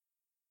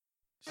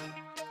Hey.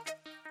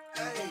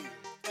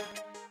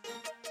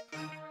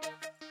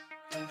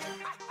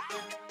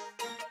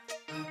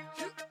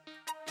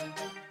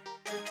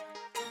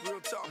 Real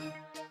talk.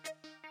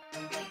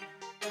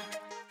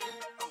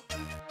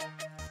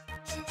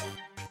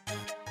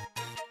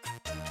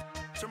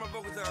 Turn my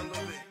vocals down a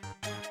little bit.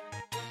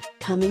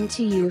 Coming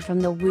to you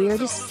from the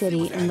weirdest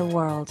city in the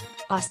world,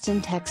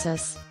 Austin,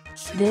 Texas.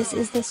 This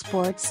is the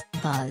Sports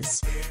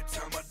Buzz.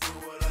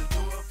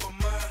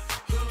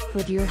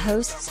 With your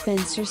host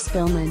Spencer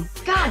Spillman.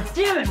 God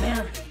damn it,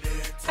 man!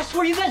 I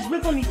swear you guys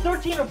rip on me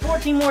 13 or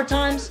 14 more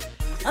times,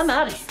 I'm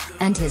out of here.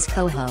 And his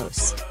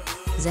co-host,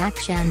 Zach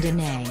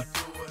Chandonnet.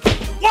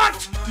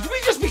 What? Did we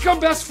just become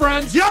best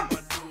friends? Yep!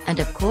 And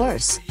of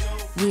course,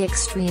 the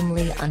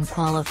extremely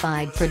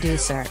unqualified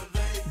producer,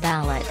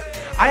 Ballad.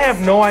 I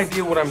have no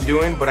idea what I'm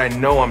doing, but I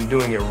know I'm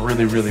doing it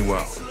really, really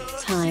well.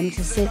 Time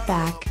to sit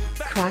back,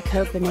 crack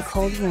open a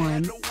cold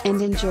one, and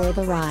enjoy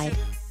the ride.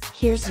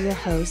 Here's your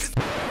host.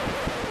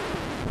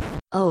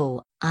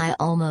 Oh, I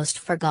almost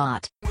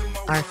forgot.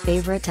 Our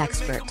favorite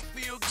expert,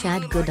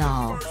 Chad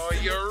Goodall. Oh,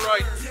 you're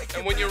right.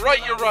 And when you're right,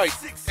 you're right.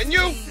 And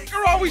you're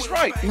always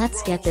right.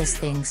 Let's get this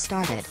thing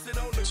started.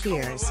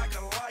 Cheers.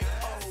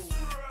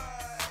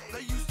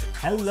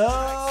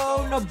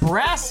 Hello,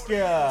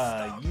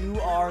 Nebraska! You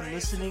are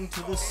listening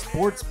to the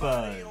Sports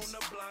Buzz,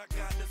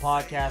 the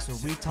podcast where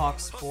we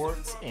talk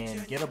sports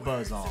and get a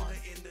buzz on.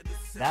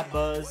 That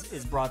buzz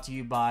is brought to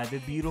you by the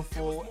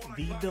beautiful,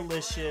 the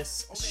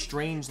delicious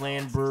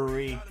Strangeland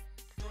Brewery.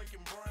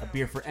 A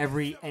beer for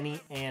every,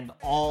 any, and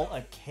all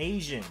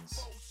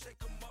occasions.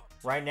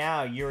 Right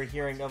now, you're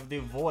hearing of the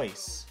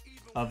voice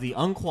of the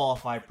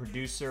unqualified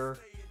producer,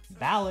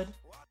 Ballad,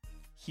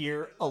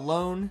 here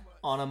alone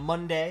on a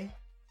Monday,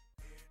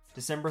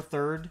 December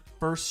 3rd,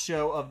 first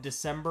show of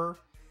December,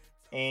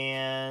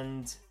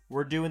 and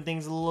we're doing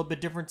things a little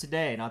bit different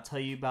today, and I'll tell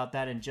you about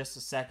that in just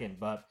a second.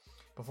 But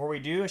before we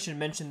do, I should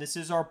mention this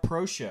is our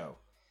pro show,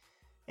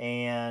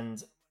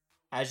 and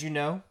as you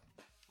know,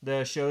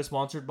 the show is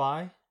sponsored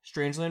by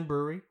Strangeland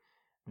Brewery.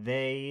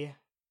 They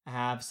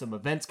have some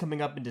events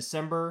coming up in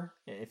December.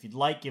 If you'd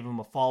like, give them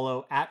a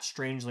follow at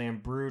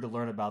Strangeland Brew to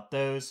learn about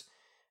those.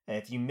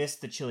 If you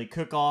missed the chili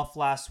cook-off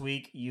last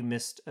week, you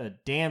missed a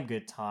damn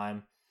good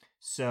time.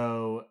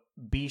 So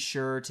be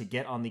sure to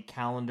get on the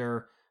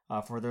calendar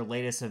for their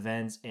latest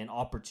events and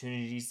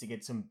opportunities to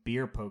get some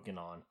beer poking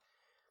on.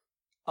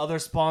 Other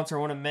sponsor I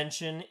want to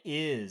mention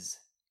is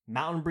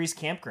Mountain Breeze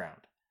Campground.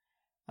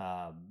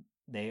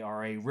 They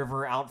are a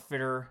river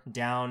outfitter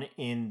down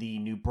in the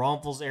New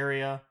Braunfels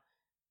area.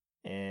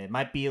 It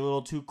might be a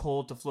little too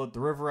cold to float the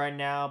river right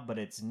now, but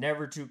it's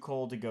never too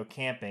cold to go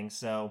camping.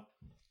 So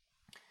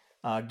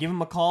give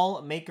them a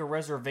call, make a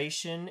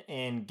reservation,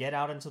 and get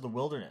out into the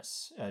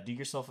wilderness. Do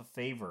yourself a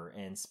favor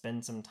and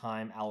spend some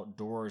time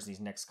outdoors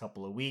these next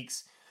couple of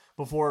weeks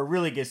before it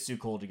really gets too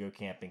cold to go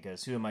camping,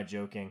 because who am I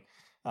joking?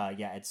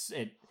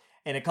 In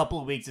a couple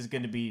of weeks, it's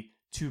going to be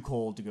too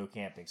cold to go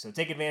camping. So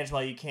take advantage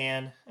while you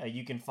can.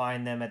 You can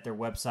find them at their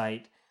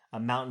website,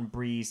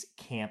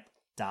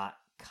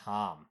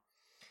 mountainbreezecamp.com.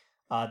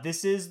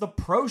 This is the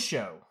Pro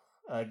Show,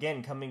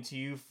 again, coming to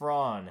you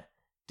from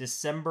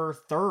December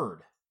 3rd.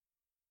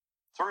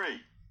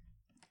 3.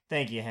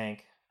 Thank you,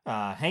 Hank.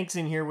 Hank's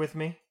in here with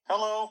me.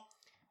 Hello.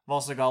 I've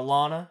also got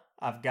Lana.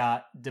 I've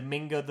got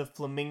Domingo the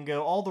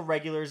Flamingo, all the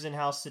regulars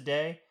in-house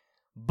today.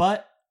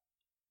 But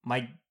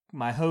my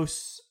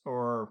hosts,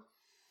 or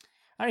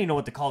I don't even know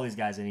what to call these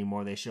guys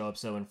anymore. They show up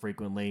so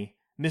infrequently.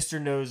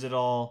 Mr.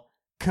 Knows-It-All,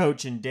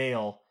 Coach, and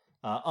Dale,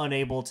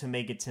 unable to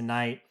make it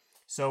tonight.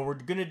 So we're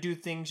going to do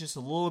things just a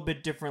little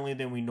bit differently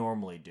than we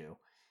normally do.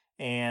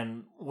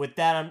 And with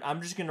that,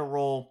 I'm just going to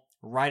roll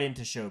right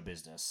into show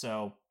business.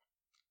 So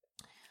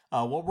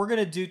what we're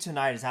going to do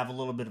tonight is have a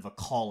little bit of a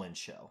call-in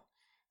show.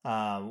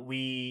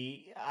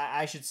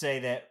 I should say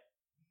that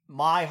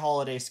my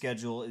holiday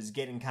schedule is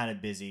getting kind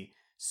of busy.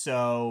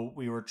 So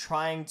we were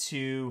trying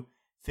to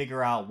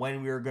figure out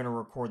when we were going to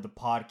record the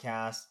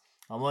podcast.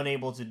 I'm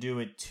unable to do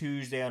it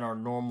Tuesday on our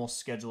normal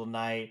scheduled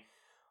night.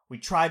 We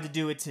tried to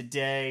do it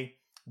today.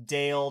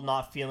 Dale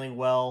not feeling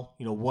well.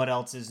 You know, what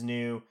else is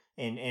new?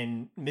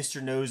 And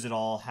Mr.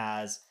 Knows-It-All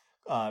has,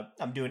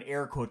 I'm doing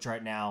air quotes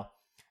right now,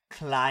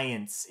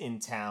 clients in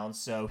town.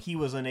 So he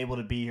was unable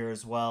to be here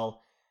as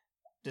well.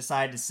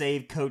 Decided to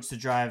save Coach to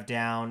drive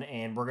down,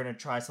 and we're going to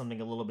try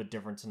something a little bit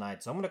different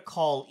tonight. So I'm going to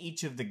call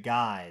each of the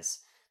guys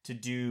to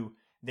do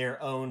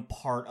their own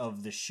part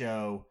of the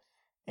show,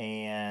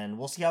 and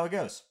we'll see how it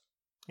goes.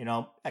 You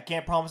know, I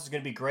can't promise it's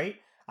going to be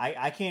great.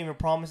 I can't even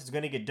promise it's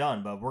going to get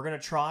done, but we're going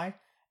to try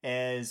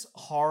as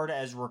hard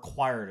as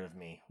required of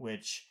me,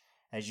 which,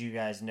 as you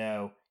guys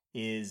know,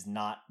 is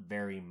not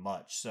very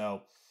much.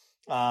 So,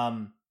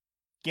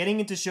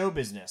 getting into show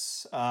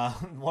business.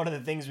 One of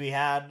the things I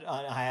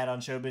had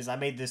on show business, I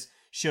made this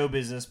show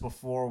business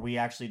before we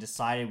actually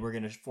decided we're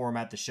going to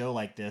format the show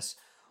like this,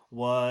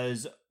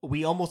 was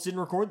we almost didn't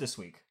record this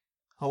week.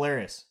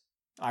 Hilarious.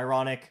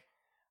 Ironic.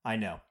 I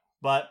know.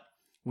 But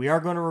we are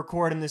going to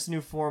record in this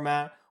new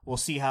format. We'll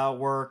see how it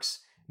works.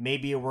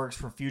 maybe it works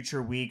for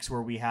future weeks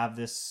where we have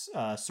this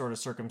sort of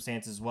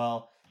circumstance as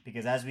well,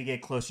 because as we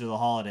get closer to the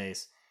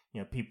holidays,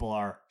 people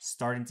are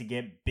starting to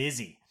get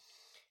busy.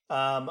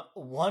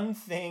 One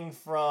thing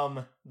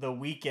from the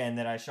weekend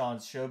that I saw in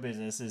show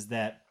business is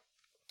that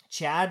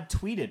Chad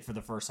tweeted for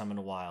the first time in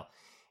a while.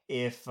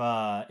 If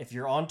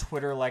you're on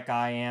Twitter like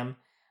I am,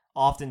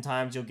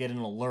 oftentimes you'll get an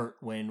alert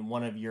when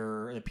one of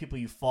the people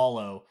you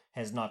follow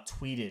has not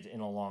tweeted in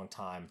a long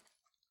time.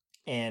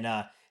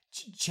 And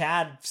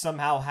Chad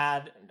somehow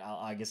had,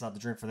 I guess not the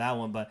drink for that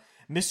one, but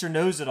Mr.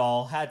 Knows It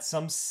All had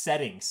some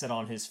setting set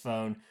on his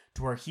phone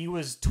to where he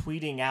was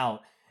tweeting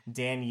out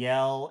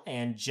Danielle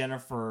and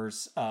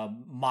Jennifer's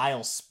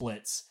mile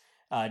splits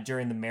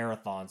during the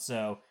marathon.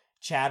 So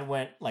Chad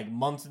went like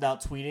months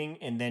without tweeting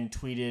and then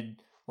tweeted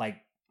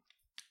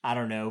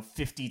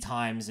 50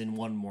 times in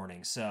one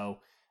morning. So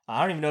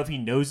I don't even know if he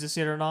knows this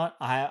yet or not.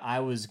 I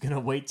was going to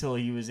wait till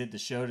he was at the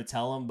show to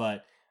tell him,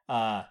 but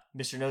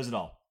Mr. Knows It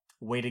All,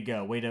 way to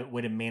go. Way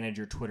to manage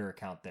your Twitter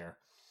account there.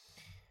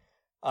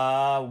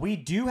 We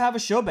do have a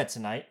show bet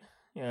tonight,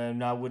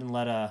 and I wouldn't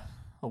let a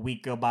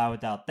week go by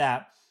without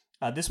that.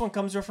 This one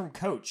comes from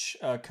Coach.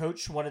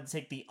 Coach wanted to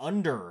take the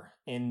under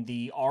in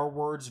the R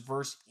Words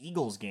versus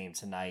Eagles game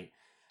tonight.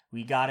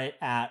 We got it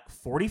at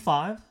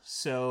 45,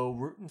 so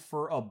rooting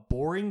for a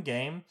boring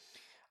game.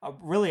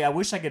 Really, I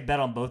wish I could bet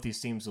on both these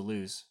teams to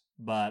lose,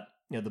 but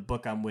the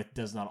book I'm with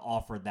does not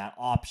offer that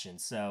option.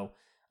 So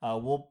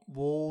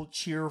we'll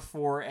cheer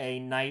for a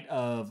night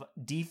of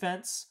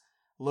defense,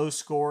 low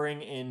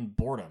scoring, and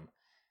boredom.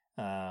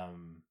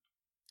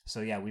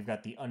 So yeah, we've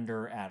got the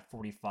under at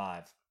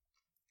 45.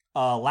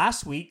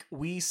 Last week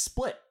we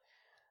split.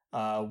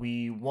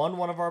 We won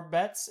one of our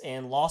bets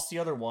and lost the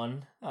other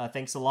one.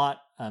 Thanks a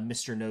lot,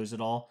 Mr. Knows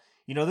It All.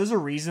 There's a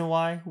reason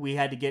why we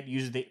had to get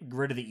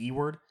rid of the E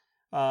word.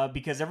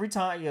 Because every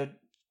time,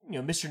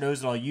 Mr.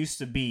 Knows It All used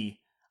to be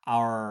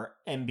our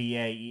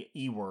NBA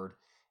E word,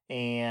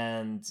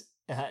 and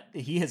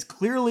he has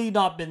clearly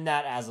not been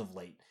that as of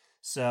late.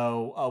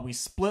 So we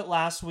split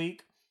last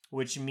week,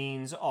 which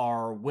means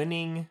our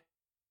winning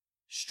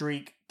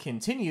streak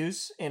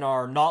continues and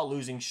our not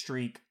losing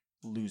streak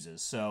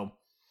loses. So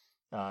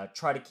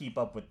try to keep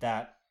up with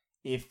that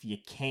if you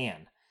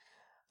can.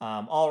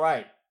 All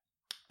right.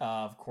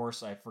 Of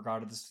course, I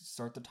forgot to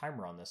start the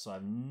timer on this, so I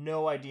have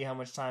no idea how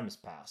much time has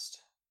passed.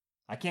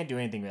 I can't do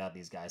anything without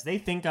these guys. They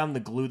think I'm the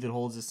glue that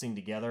holds this thing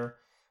together,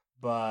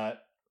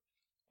 but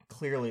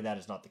clearly that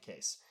is not the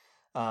case.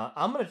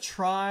 I'm going to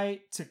try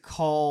to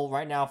call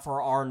right now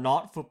for our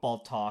not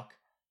football talk,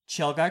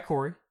 Chell Guy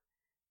Corey.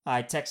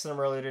 I texted him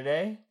earlier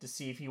today to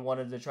see if he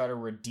wanted to try to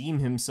redeem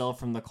himself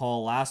from the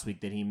call last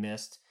week that he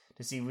missed,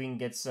 to see if we can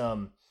get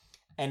some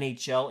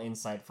NHL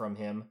insight from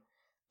him.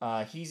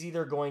 He's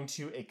either going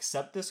to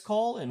accept this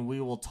call and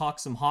we will talk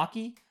some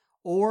hockey,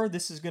 or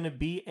this is going to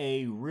be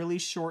a really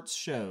short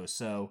show.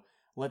 So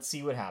let's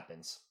see what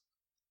happens.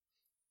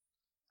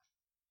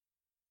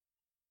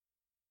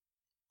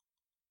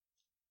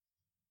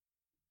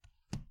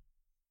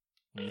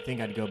 You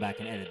think I'd go back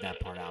and edit that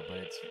part out, but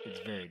it's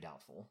very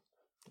doubtful.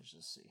 Let's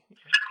just see.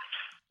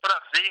 What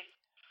up, Z?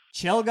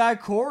 Chell Guy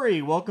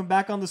Corey, welcome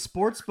back on the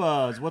Sports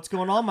Buzz. What's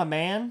going on, my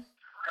man?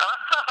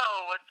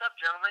 Oh, what's up,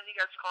 gentlemen? You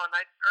guys are calling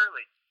night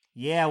early.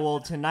 Yeah, well,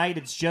 tonight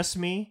it's just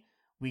me.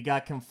 We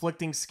got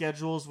conflicting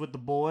schedules with the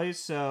boys,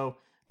 so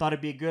thought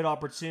it'd be a good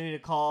opportunity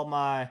to call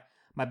my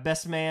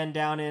best man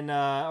down in,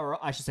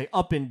 or I should say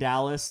up in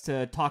Dallas,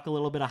 to talk a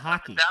little bit of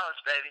hockey. Dallas,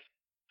 baby.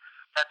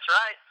 That's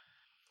right.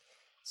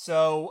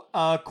 So,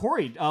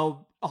 Corey,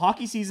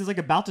 hockey season's like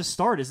about to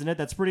start, isn't it?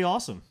 That's pretty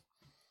awesome.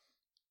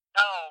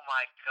 Oh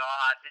my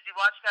God! Did you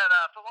watch that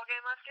football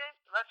game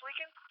last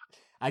weekend?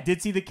 I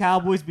did see the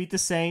Cowboys beat the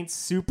Saints.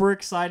 Super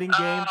exciting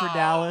game for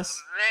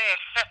Dallas.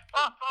 Man.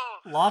 Oh,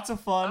 lots of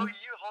fun. Oh, you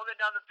holding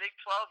down the Big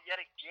 12 yet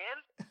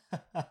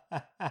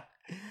again?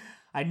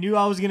 I knew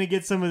I was going to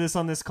get some of this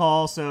on this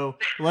call, so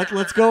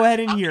let's go ahead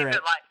and hear it.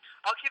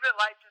 I'll keep it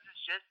light since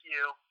it's just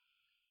you.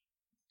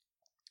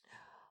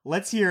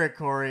 Let's hear it,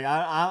 Corey.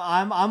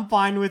 I'm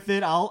fine with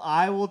it.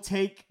 I'll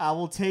take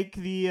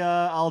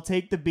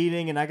the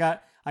beating, and I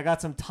got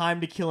some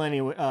time to kill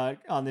anyway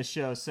on this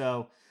show.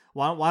 So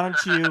why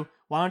don't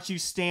you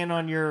stand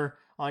on your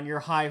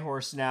high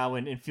horse now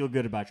and feel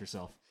good about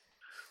yourself?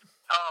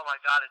 Oh my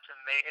God, it's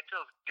amazing. It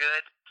feels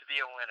good to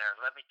be a winner.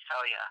 Let me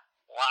tell you.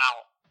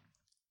 Wow.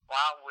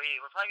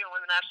 We're probably gonna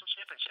win the national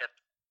championship.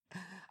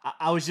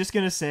 I was just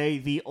gonna say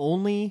the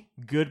only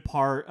good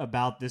part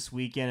about this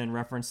weekend in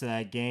reference to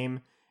that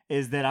game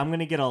is that I'm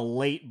gonna get a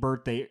late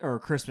birthday or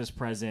Christmas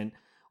present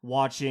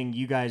watching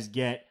you guys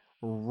get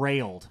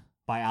railed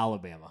by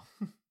Alabama.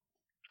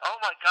 Oh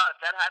my God,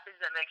 if that happens,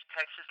 that makes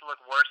Texas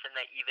look worse than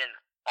they even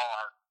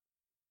are.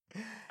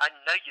 I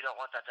know you don't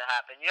want that to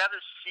happen. You have a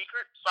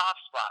secret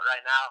soft spot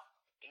right now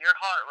in your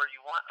heart where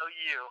you want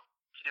OU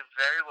to do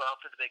very well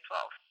for the Big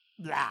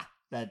 12. I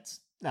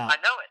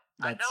know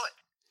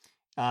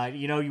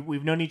it.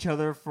 We've known each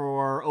other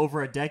for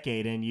over a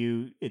decade, and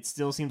it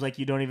still seems like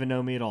you don't even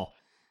know me at all.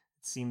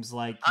 It seems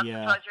like I'm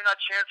surprised you're not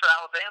cheering for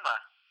Alabama,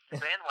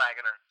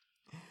 bandwagoner.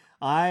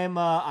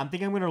 I'm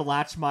thinking I'm going to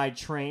latch my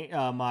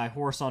my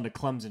horse onto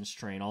Clemson's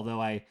train, although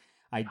I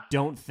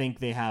don't think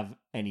they have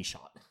any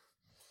shot.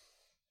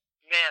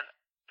 Man,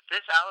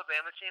 this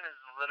Alabama team is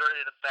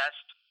literally the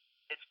best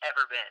it's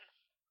ever been.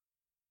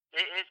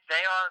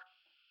 They are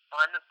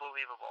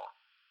unbelievable.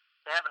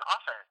 They have an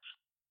offense.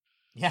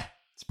 Yeah,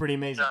 it's pretty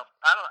amazing. So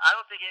I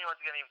don't think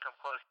anyone's going to even come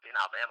close to being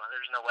Alabama.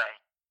 There's no way.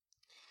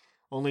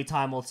 Only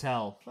time will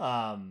tell.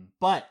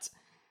 But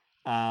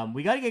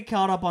we got to get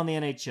caught up on the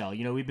NHL.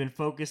 You know, we've been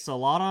focused a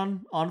lot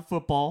on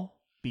football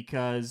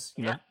because,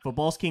 you know,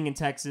 football's king in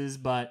Texas.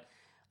 But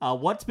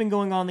what's been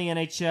going on in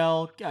the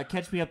NHL?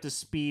 Catch me up to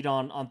speed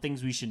on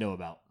things we should know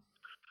about.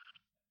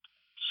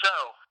 So,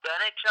 the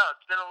NHL,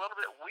 it's been a little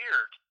bit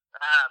weird.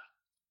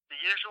 The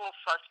usual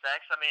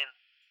suspects, I mean,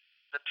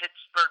 the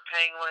Pittsburgh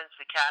Penguins,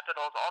 the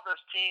Capitals, all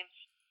those teams,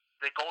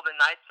 the Golden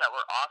Knights that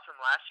were awesome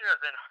last year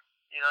have been,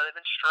 you know, they've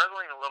been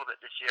struggling a little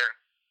bit this year.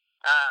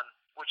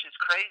 Which is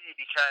crazy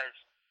because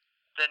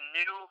the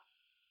new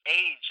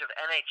age of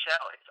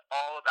NHL is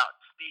all about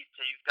speed.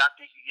 So you've got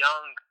these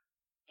young,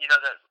 you know,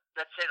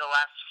 let's say the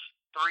last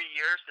 3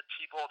 years, the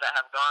people that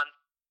have gone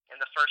in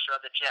the first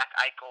round, the Jack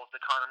Eichels,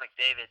 the Connor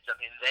McDavids, I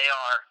mean, they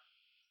are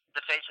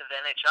the face of the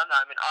NHL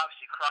now. I mean,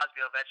 obviously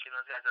Crosby, Ovechkin,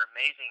 those guys are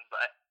amazing,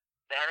 but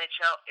the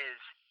NHL is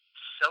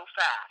so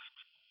fast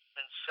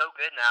and so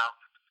good now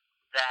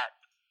that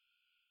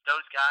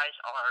those guys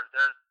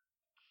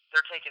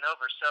they're taking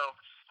over. So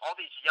all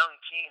these young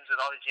teams with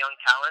all these young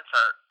talents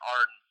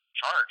are in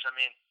charge. I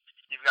mean,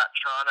 you've got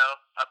Toronto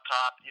up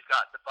top. You've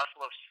got the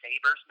Buffalo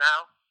Sabres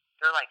now.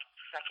 They're like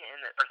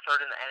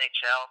third in the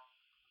NHL.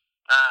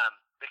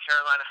 The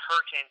Carolina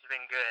Hurricanes have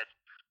been good.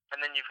 And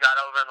then you've got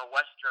over in the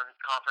Western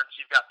Conference,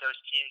 you've got those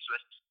teams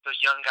with those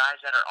young guys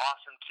that are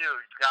awesome too.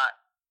 You've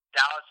got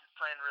Dallas is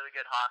playing really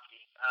good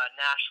hockey.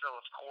 Nashville,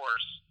 of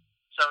course.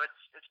 So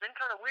it's been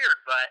kind of weird,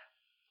 but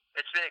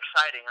it's been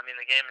exciting. I mean,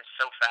 the game is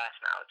so fast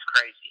now. It's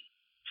crazy.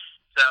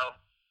 So,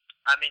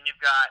 I mean,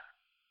 you've got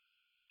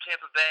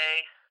Tampa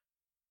Bay,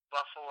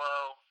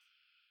 Buffalo.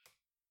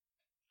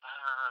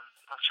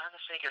 I'm trying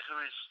to think of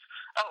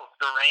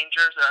the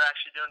Rangers are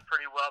actually doing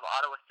pretty well. The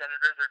Ottawa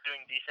Senators are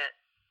doing decent.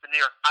 The New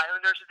York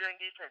Islanders are doing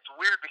decent. It's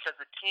weird because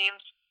the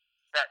teams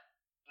that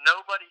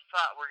nobody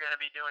thought were going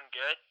to be doing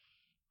good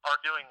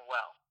are doing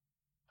well.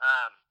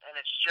 And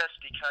it's just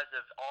because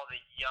of all the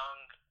young,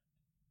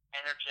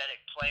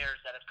 energetic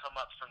players that have come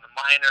up from the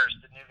minors,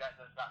 the new guys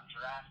that have gotten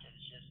drafted.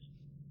 It's just,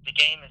 the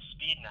game is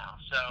speed now.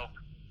 So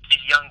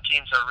these young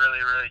teams are really,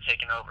 really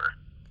taking over.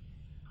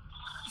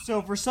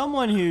 So for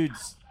someone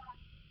who's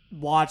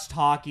watched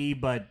hockey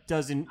but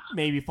doesn't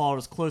maybe follow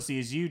as closely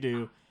as you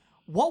do,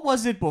 what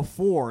was it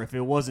before if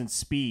it wasn't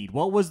speed?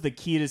 What was the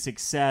key to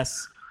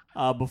success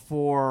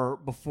before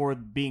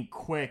being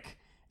quick,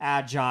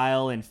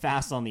 agile, and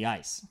fast on the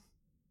ice?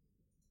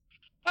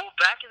 Well,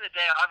 back in the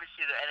day,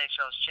 obviously the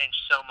NHL has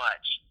changed so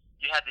much.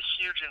 You had the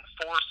huge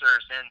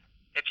enforcers, and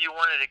if you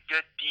wanted a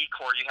good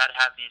D-corps, you had to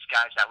have these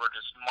guys that were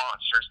just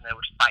monsters, and they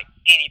would fight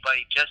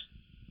anybody just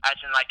as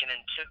in like an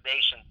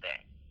intimidation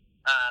thing.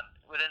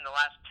 Within the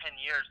last 10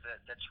 years,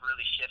 that's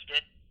really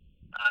shifted.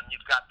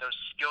 You've got those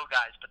skill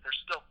guys, but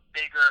they're still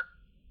bigger,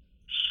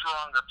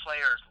 stronger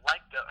players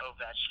like the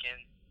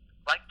Ovechkin,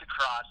 like the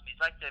Crosbys,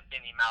 like the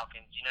Benny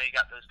Malkins. You know, you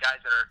got those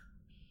guys that are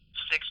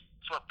 6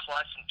 foot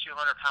plus and 200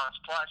 pounds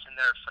plus, and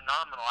they're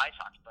phenomenal ice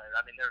hockey players.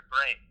 I mean, they're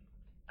great,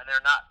 and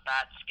they're not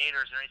bad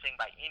skaters or anything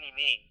by any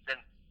means.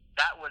 And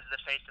that was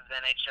the face of the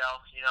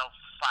NHL. You know,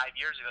 5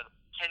 years ago,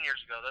 10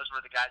 years ago, those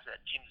were the guys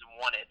that teams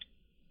wanted.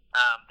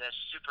 The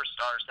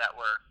superstars that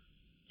were,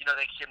 you know,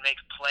 they could make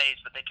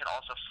plays, but they could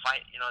also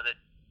fight. You know, the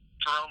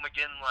Jerome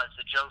McGinley's,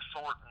 the Joe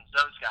Thorntons,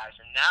 those guys.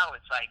 And now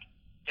it's like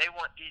they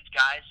want these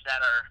guys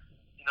that are,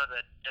 you know,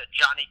 the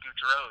Johnny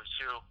Gaudreaus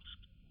who,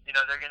 you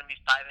know, they're going to be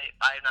 5'8",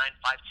 5'9",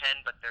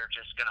 5'10", but they're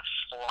just going to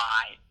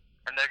fly.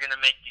 And they're going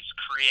to make these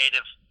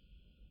creative,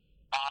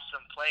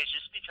 awesome plays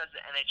just because the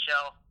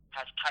NHL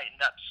has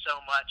tightened up so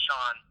much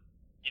on,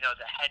 you know,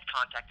 the head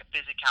contact, the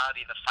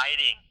physicality, the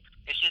fighting.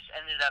 It's just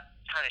ended up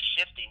kind of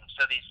shifting.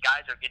 So these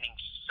guys are getting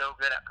so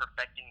good at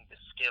perfecting the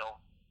skill.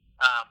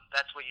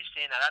 That's what you're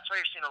seeing now. That's why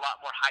you're seeing a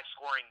lot more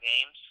high-scoring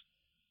games.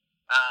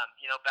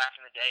 You know, back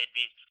in the day, it'd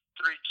be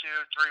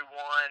 3-2, 3-1,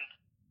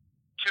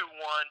 2-1,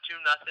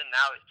 2-0.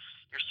 Now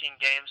you're seeing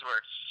games where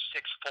it's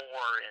 6-4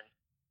 and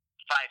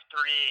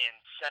 5-3 and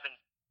 7-3,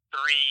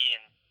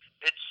 and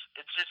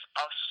it's just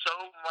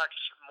so much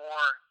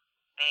more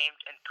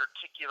aimed in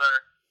particular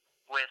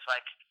with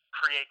like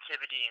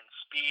creativity and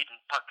speed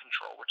and puck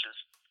control, which is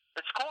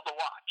it's cool to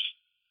watch.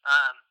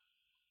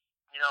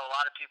 You know, a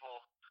lot of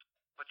people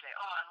would say,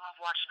 "Oh, I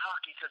love watching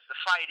hockey because the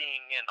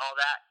fighting and all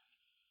that."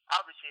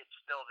 Obviously, it's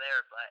still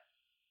there, but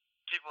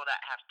people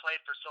that have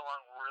played for so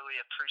long really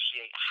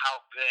appreciate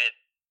how good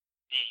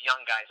these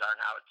young guys are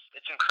now.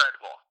 It's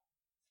incredible.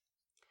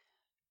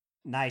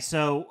 Nice.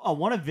 So I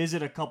want to visit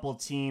a couple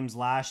teams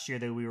last year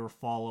that we were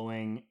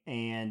following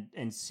and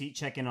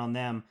check in on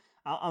them.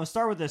 I'll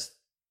start with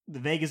the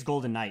Vegas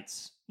Golden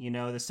Knights. You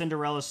know, the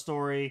Cinderella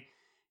story,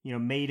 you know,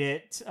 made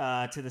it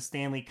to the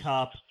Stanley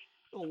Cup.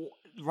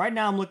 right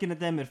now I'm looking at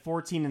them at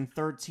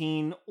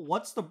 14-13.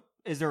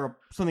 Is there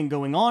something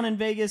going on in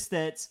Vegas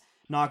that's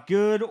not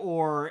good,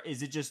 or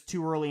is it just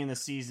too early in the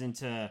season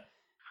to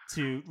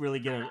really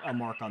get a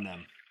mark on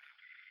them?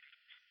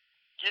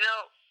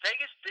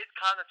 Vegas did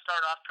kind of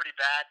start off pretty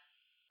bad.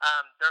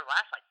 Their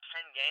last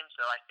 10 games,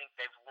 though, I think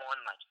they've won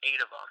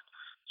 8 of them.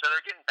 So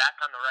they're getting back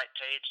on the right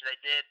page. They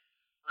did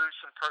lose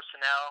some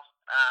personnel.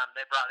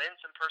 They brought in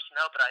some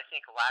personnel, but I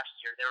think last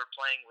year they were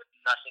playing with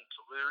nothing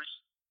to lose.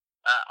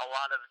 A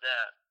lot of the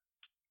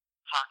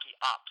hockey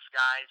ops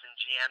guys and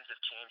GMs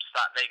of teams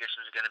thought Vegas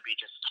was going to be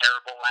just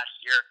terrible last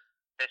year.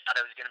 They thought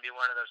it was going to be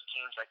one of those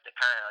teams like the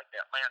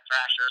Atlanta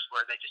Thrashers,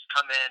 where they just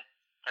come in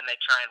and they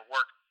try and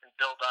work and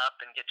build up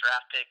and get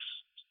draft picks,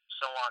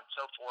 so on and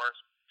so forth.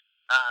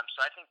 So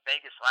I think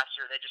Vegas last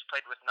year, they just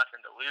played with nothing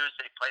to lose.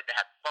 They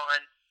had fun.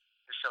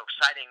 It was so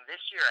exciting.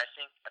 This year, I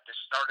think at the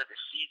start of the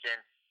season,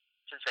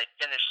 since they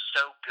finished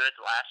so good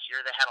last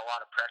year, they had a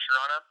lot of pressure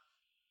on them.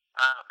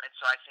 And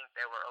so I think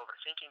they were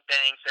overthinking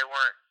things.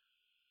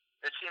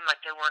 It seemed like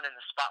they weren't in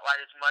the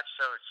spotlight as much,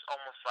 so it's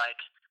almost like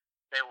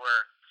they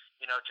were,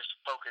 just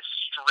focused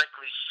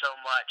strictly so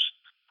much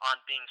on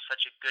being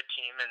such a good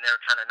team, and they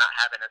were kind of not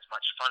having as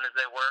much fun as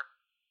they were.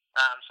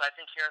 So I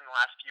think here in the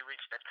last few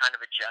weeks, they've kind of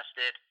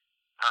adjusted.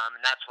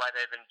 And that's why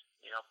they've been,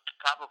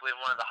 probably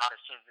one of the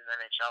hottest teams in the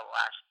NHL the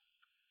last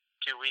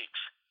 2 weeks.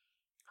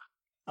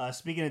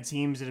 Speaking of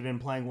teams that have been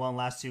playing well in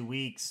the last 2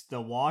 weeks,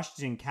 the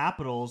Washington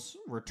Capitals,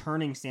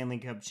 returning Stanley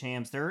Cup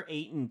champs, they're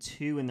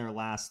 8-2 in their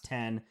last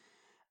 10.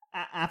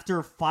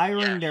 After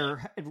firing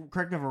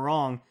correct me if I'm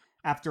wrong,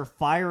 after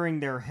firing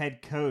their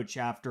head coach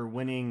after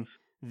winning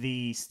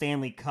the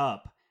Stanley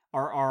Cup,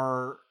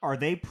 are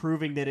they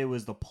proving that it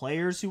was the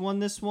players who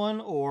won this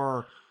one,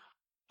 or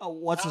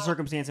what's the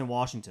circumstance in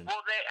Washington?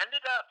 Well, they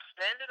ended up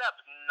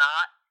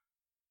not.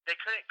 They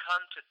couldn't come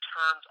to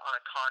terms on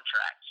a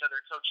contract, so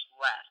their coach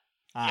left.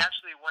 He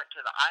actually went to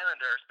the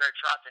Islanders, Barry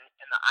Trotz, and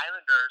the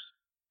Islanders.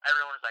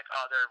 Everyone was like,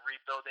 "Oh, they're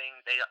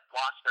rebuilding. They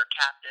lost their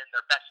captain,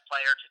 their best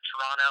player, to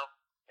Toronto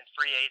in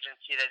free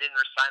agency. They didn't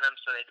resign him,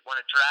 so they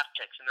wanted draft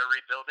picks, and they're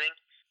rebuilding."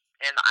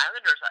 And the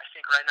Islanders, I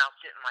think, right now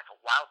sit in a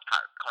wild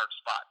card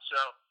spot. So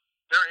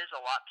there is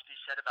a lot to be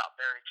said about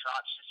Barry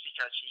Trotz, just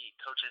because he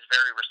coaches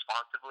very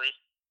responsibly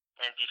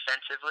and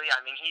defensively. I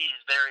mean,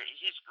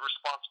 he's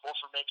responsible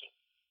for making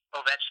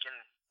Ovechkin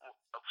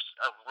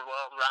a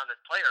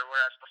well-rounded player,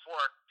 whereas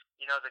before,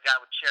 the guy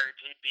with cherry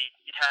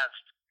he'd have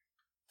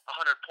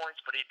 100 points,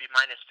 but he'd be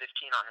minus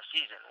 15 on the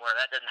season, where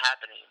that doesn't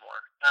happen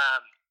anymore.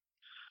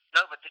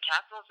 No, but the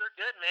Capitals are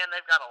good, man.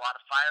 They've got a lot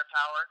of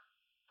firepower.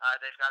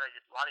 They've got a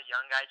lot of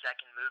young guys that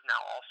can move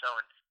now also.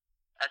 And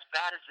as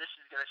bad as this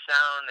is going to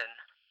sound, and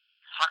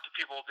hockey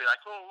people will be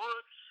like, "Oh,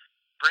 what?"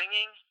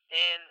 Bringing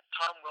in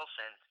Tom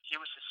Wilson, he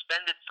was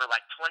suspended for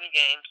 20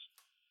 games.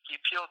 He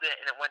appealed it,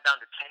 and it went down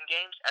to 10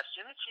 games. As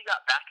soon as he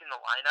got back in the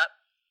lineup,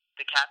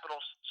 the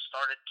Capitals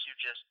started to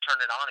just turn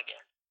it on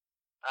again.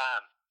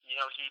 He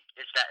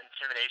is that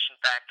intimidation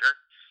factor.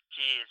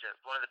 He is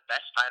one of the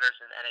best fighters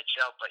in the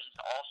NHL, but he's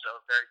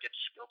also a very good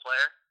skill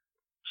player.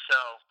 So,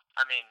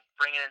 I mean,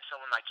 bringing in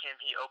someone like him,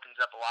 he opens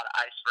up a lot of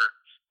ice for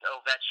the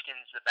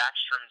Ovechkins, the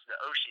Backstroms, the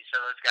Oshie,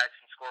 so those guys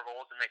can score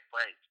goals and make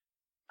plays.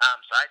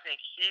 So I think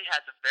he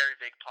has a very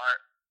big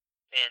part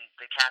in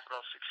the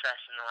Capitals' success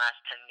in the last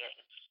 10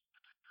 games.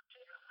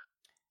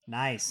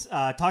 Nice.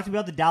 Talk to me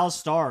about the Dallas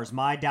Stars.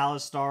 My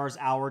Dallas Stars,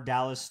 our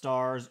Dallas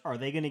Stars. Are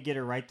they going to get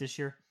it right this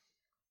year?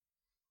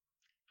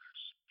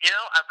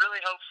 I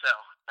really hope so.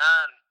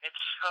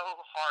 It's so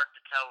hard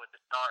to tell with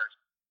the Stars.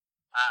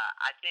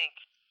 I think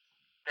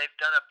they've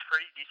done a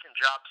pretty decent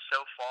job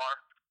so far.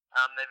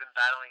 They've been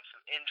battling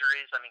some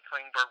injuries. I mean,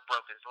 Klingberg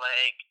broke his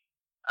leg.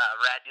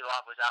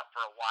 Radulov was out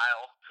for a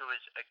while, who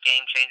is a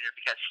game changer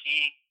because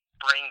he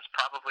brings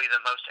probably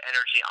the most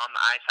energy on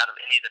the ice out of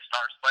any of the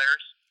Stars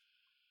players.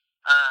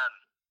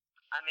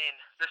 I mean,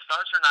 the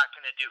Stars are not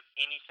going to do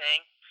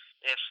anything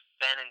if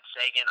Ben and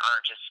Sagan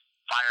aren't just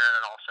firing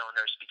on all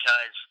cylinders,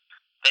 because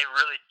they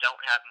really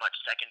don't have much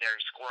secondary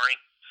scoring.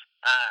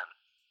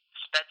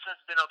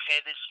 Spezza's been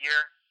okay this year.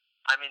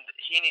 I mean,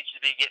 he needs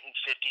to be getting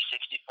 50,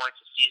 60 points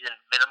a season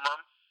minimum.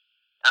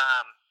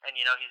 And,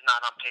 he's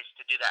not on pace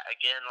to do that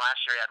again.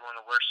 Last year he had one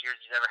of the worst years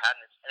he's ever had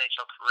in his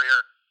NHL career.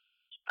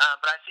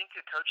 But I think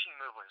the coaching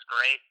move was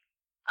great.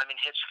 I mean,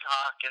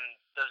 Hitchcock and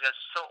those guys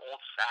are so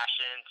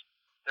old-fashioned.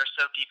 They're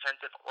so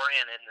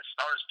defensive-oriented, and the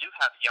Stars do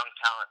have young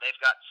talent. They've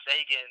got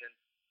Sagan and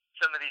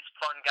some of these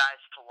fun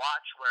guys to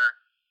watch, where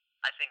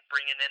I think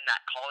bringing in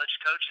that college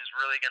coach is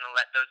really going to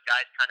let those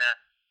guys kind of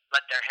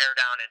let their hair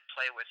down and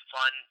play with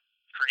fun,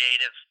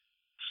 creative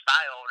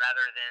style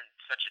rather than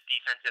such a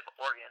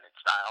defensive-oriented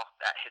style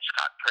that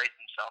Hitchcock praised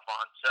himself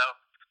on. So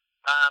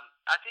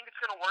I think it's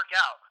going to work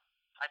out.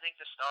 I think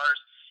the Stars,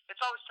 it's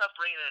always tough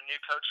bringing in a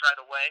new coach right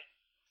away.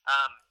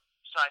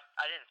 So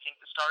I didn't think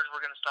the Stars were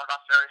going to start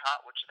off very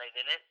hot, which they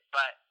didn't.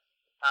 But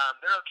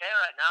they're okay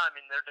right now. I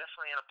mean, they're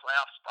definitely in a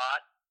playoff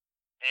spot.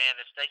 And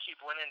if they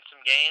keep winning some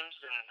games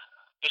and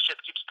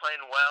Bishop keeps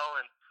playing well,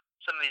 and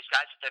some of these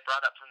guys that they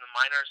brought up from the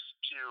minors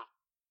to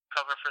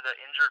cover for the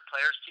injured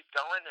players keep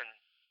going, and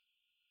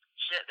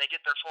shit, they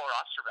get their full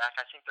roster back.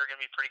 I think they're going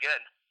to be pretty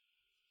good.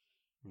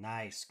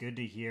 Nice. Good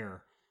to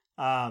hear.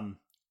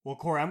 Well,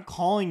 Corey, I'm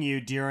calling you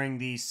during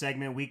the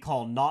segment we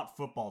call Not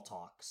Football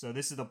Talk. So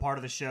this is the part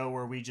of the show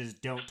where we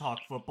just don't talk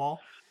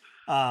football.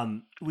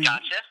 Gotcha.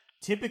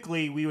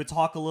 Typically, we would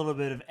talk a little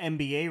bit of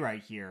NBA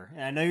right here.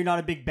 And I know you're not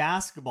a big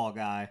basketball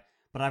guy,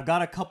 but I've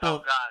got a couple Oh,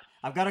 God.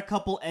 I've got a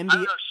couple I don't NBA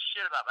know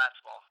shit about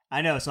basketball.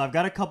 I know, so I've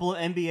got a couple of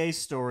NBA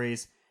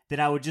stories that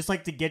I would just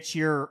like to get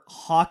your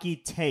hockey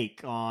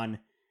take on,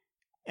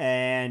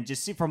 and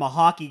just see from a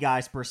hockey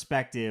guy's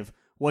perspective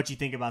what you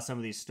think about some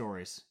of these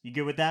stories. You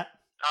good with that?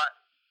 All right,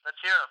 let's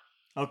hear them.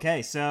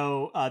 Okay,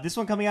 so this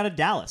one coming out of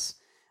Dallas.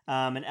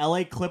 An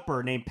LA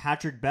Clipper named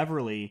Patrick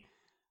Beverley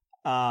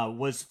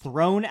was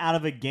thrown out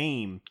of a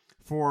game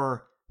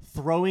for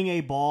throwing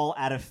a ball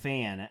at a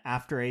fan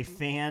after a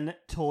fan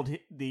told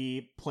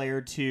the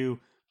player to,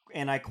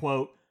 and I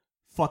quote,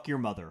 "fuck your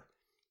mother."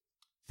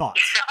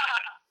 Thoughts?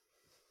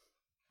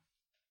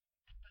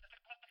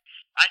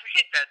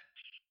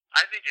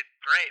 I think it's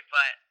great,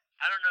 but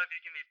I don't know if you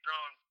can be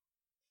throwing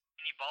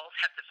any balls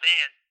at the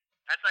fan.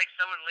 That's like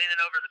someone leaning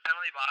over the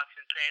penalty box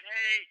and saying,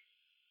 "Hey,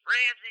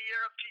 Ramsey,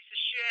 you're a piece of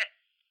shit."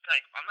 It's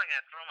like, I'm not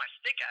gonna throw my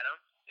stick at him,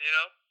 you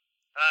know.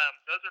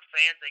 Those are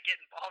fans. They get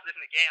involved in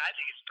the game. I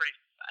think it's pretty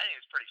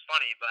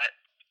funny, but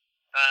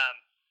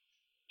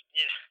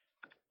you know,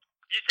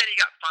 you said he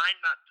got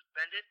fined, not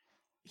suspended.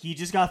 He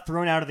just got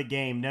thrown out of the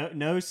game.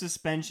 No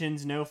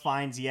suspensions, no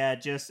fines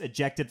yet. Just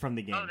ejected from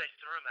the game. Oh, they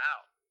threw him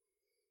out.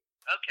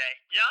 Okay,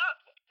 yeah,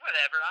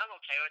 whatever. I'm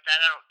okay with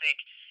that. I don't think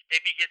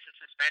if he gets a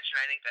suspension,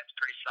 I think that's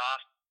pretty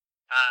soft.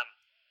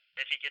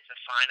 If he gets a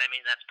fine, I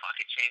mean, that's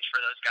pocket change for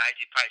those guys.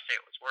 You'd probably say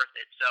it was worth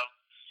it. So,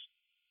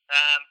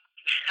 I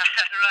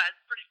don't know.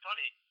 It's pretty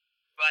funny,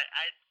 but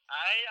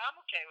I'm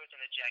okay with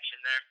an ejection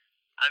there.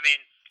 I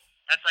mean,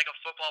 that's like a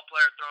football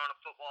player throwing a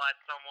football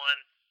at someone.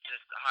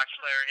 Just a hockey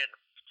player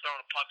throwing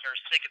a puck or a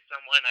stick at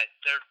someone.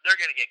 They're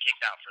going to get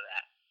kicked out for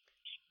that.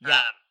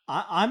 Yeah,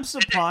 I'm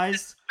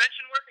surprised. Is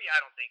suspension worthy?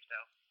 I don't think so.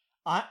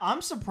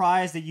 I'm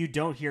surprised that you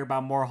don't hear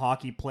about more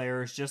hockey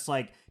players just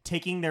like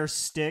taking their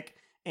stick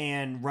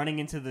and running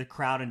into the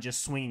crowd and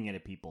just swinging it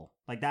at people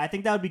like that. I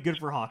think that would be good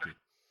for hockey.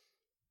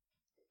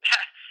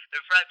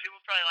 People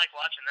probably like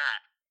watching that.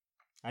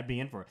 I'd be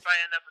in for it. Probably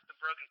end up with some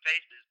broken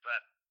faces,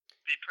 but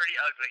it'd be pretty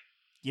ugly.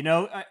 You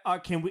know,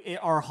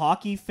 are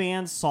hockey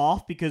fans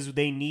soft because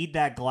they need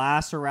that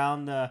glass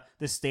around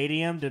the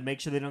stadium to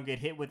make sure they don't get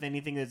hit with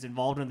anything that's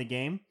involved in the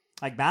game?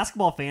 Like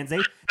basketball fans,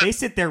 they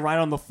sit there right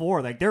on the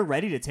floor. Like they're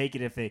ready to take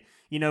it if they,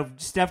 you know,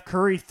 Steph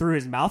Curry threw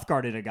his mouth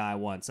guard at a guy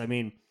once. I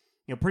mean,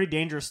 you know, pretty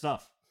dangerous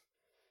stuff.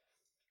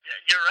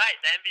 You're right.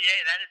 The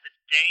NBA, that is a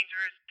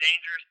dangerous,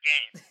 dangerous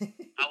game.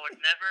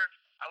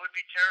 I would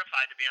be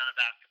terrified to be on a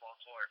basketball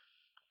court.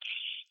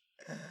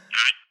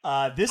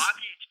 Hockey,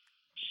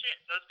 shit,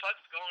 those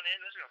pucks going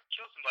in, those are going to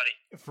kill somebody.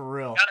 For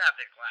real. Gotta have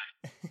that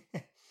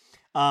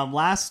glass.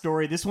 Last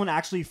story, this one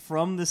actually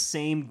from the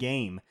same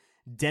game.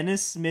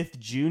 Dennis Smith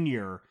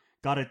Jr.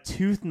 got a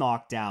tooth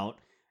knocked out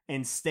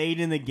and stayed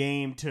in the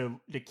game to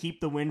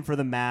keep the win for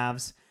the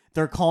Mavs.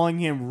 They're calling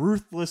him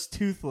Ruthless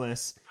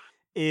Toothless.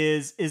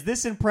 Is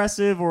this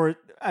impressive, or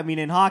I mean,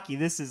 in hockey,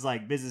 this is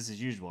like business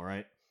as usual,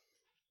 right?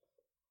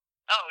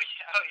 Oh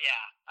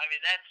yeah. I mean,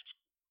 that's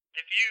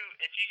if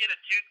you get a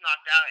tooth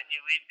knocked out and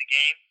you leave the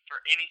game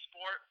for any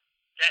sport,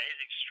 that is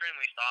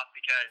extremely soft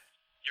because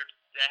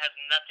that has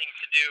nothing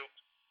to do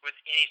with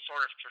any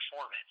sort of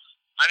performance.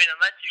 I mean,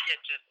 unless you get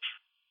just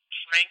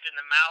franked in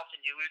the mouth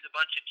and you lose a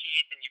bunch of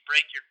teeth and you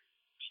break your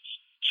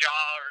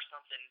jaw or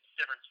something,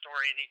 different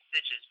story and need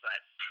stitches. But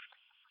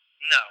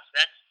no,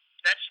 that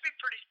should be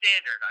pretty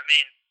standard. I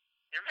mean,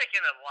 you're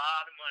making a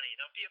lot of money.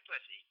 Don't be a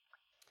pussy.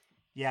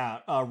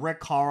 Yeah, Rick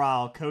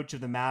Carlisle, coach of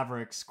the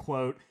Mavericks,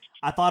 quote,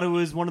 "I thought it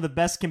was one of the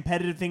best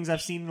competitive things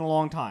I've seen in a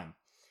long time."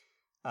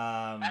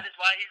 That is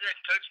why he's a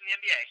coach in the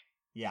NBA.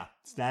 Yeah,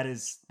 that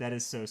is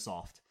so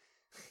soft.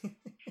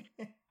 Competitive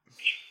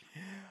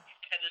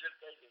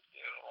business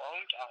in a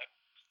long time.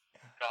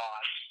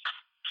 God.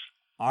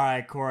 All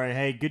right, Corey.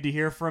 Hey, good to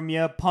hear from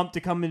you. Pumped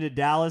to come into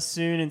Dallas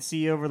soon and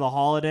see you over the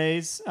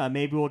holidays.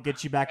 Maybe we'll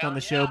get you back on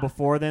the show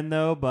before then,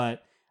 though.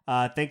 But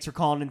thanks for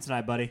calling in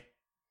tonight, buddy.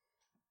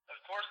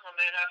 Of course, my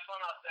man. Have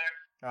fun out there.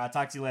 All right,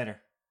 talk to you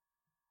later.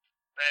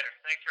 Later.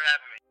 Thanks for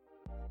having me.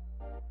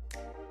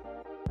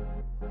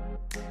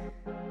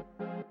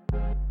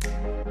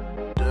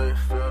 Do you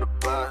feel the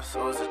buzz,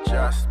 or is it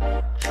just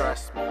me?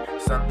 Trust me,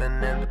 something in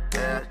the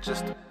air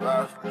just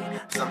above me.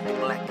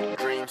 Something like a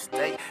dream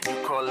state, you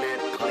call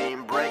it a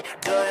clean break.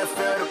 Do you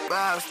feel the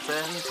buzz,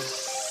 baby?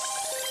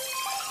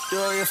 Do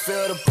you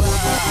feel the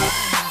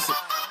buzz?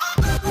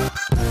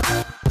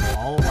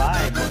 All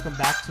right, welcome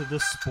back to the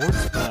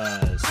Sports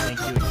Buzz. Thank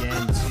you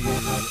again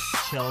to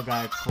Chill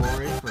Guy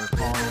Corey for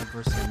calling in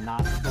for some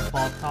Not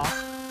Football Talk.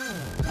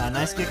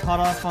 Nice to get caught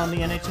off on the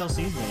NHL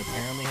season that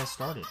apparently has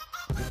started.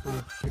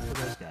 Good for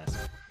those guys.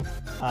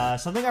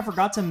 Something I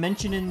forgot to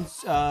mention in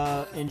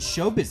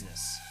show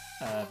business.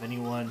 If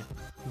anyone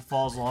who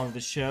follows along with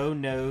the show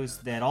knows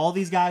that all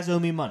these guys owe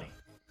me money.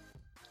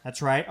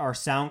 That's right, our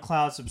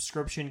SoundCloud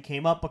subscription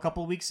came up a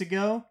couple weeks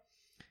ago.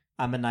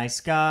 I'm a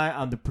nice guy.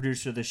 I'm the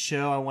producer of the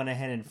show. I went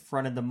ahead and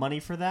fronted the money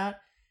for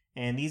that.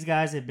 And these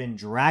guys have been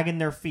dragging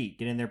their feet,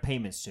 getting their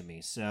payments to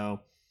me.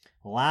 So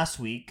last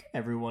week,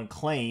 everyone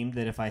claimed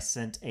that if I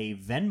sent a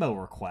Venmo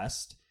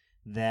request,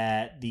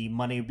 that the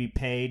money would be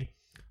paid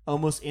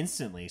almost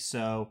instantly.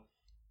 So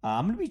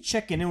I'm going to be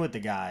checking in with the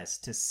guys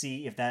to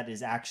see if that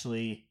is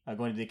actually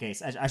going to be the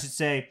case. I should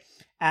say,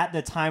 at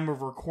the time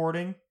of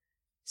recording,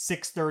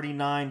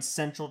 6:39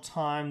 Central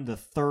Time, the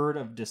 3rd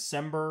of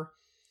December,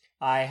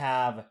 I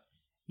have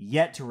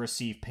yet to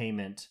receive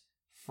payment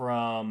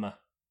from...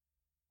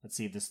 Let's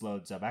see if this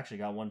loads up. I actually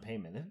got one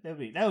payment.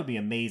 That would be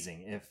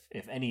amazing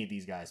if any of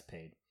these guys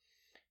paid.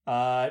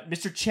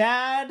 Mr.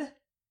 Chad...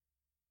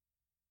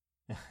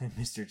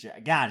 Mr.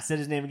 Chad... God, I said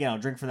his name again. I'll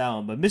drink for that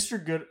one. But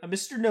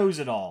Mr. Knows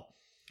It All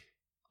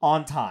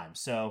on time.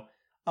 So,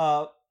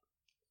 we're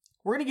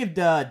going to give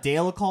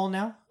Dale a call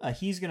now.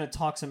 He's going to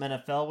talk some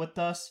NFL with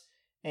us.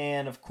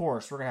 And, of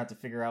course, we're going to have to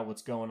figure out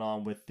what's going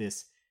on with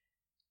this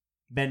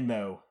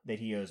Venmo that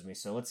he owes me.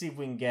 So let's see if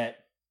we can get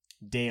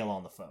Dale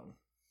on the phone.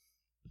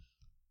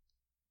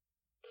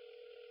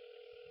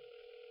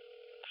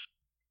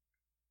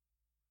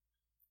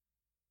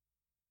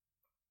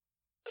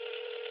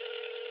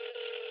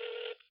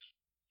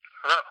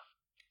 Hello.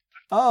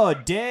 Oh,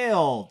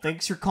 Dale.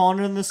 Thanks for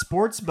calling in the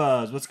Sports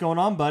Buzz. What's going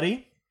on,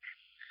 buddy?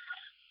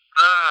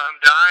 I'm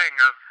dying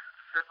of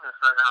sickness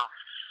right now.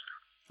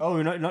 Oh,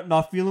 you're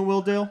not feeling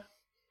well, Dale?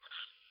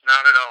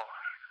 Not at all.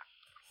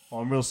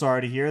 Well, I'm real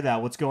sorry to hear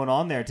that. What's going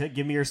on there?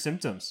 Give me your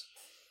symptoms.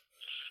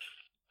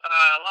 A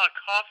lot of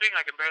coughing.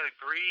 I can barely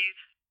breathe.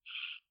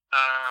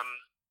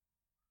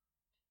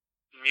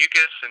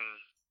 Mucus and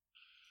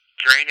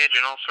drainage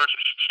and all sorts of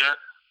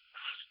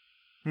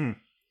shit.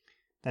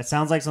 That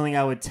sounds like something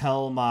I would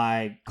tell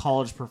my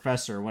college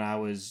professor when I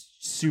was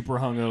super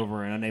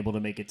hungover and unable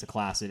to make it to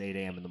class at 8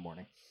 a.m. in the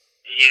morning.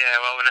 Yeah,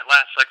 well, when it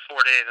lasts like 4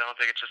 days, I don't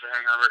think it's just a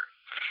hangover.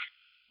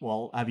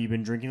 Well, have you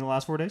been drinking the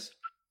last 4 days?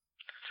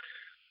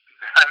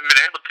 I haven't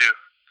been able to.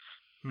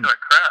 Feel like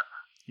crap.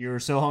 You're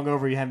so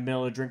hungover you haven't been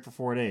able to drink for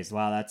 4 days.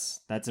 Wow,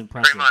 that's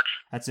impressive. Pretty much.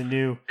 That's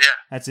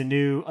a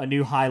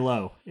new high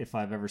low if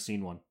I've ever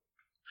seen one.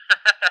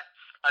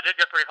 I did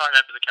get pretty hard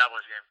after the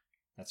Cowboys game.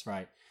 That's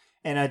right.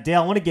 And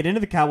Dale, I want to get into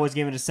the Cowboys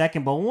game in a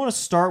second, but I want to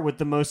start with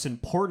the most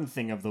important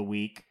thing of the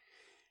week.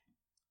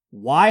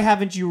 Why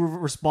haven't you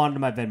responded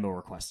to my Venmo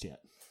request yet?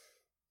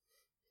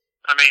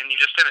 I mean, you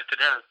just sent it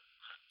today.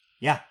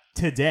 Yeah,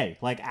 today,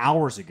 like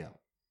hours ago.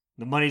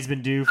 The money's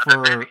been due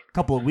for a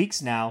couple of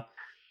weeks now.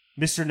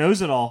 Mr.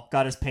 Knows It All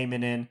got his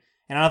payment in,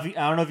 and I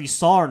don't know if you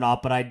saw or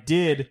not, but I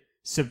did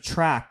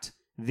subtract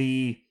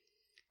the,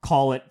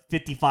 call it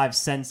 55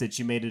 cents that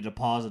you made a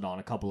deposit on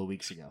a couple of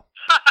weeks ago.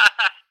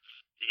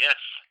 Yes.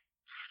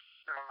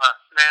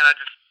 Man, I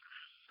just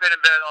been in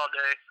bed all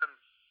day. I'm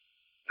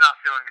not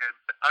feeling good.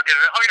 But I'll get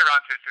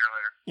around to it sooner or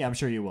later. Yeah, I'm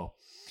sure you will.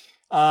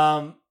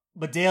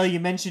 But Dale, you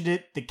mentioned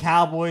it, the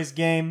Cowboys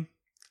game.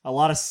 A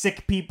lot of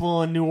sick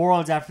people in New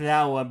Orleans after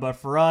that one, but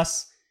for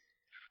us,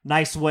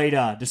 nice way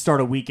to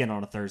start a weekend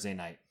on a Thursday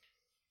night.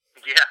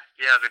 Yeah,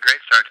 it was a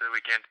great start to the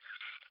weekend.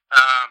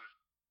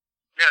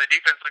 The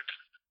defense looked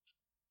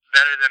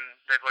better than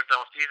they've looked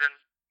all season.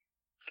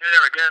 Yeah,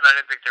 they were good, but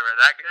I didn't think they were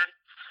that good.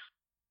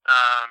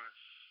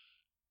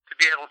 To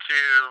be able to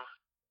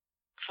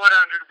slow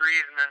down Drew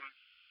Brees and then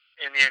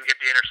in the end get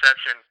the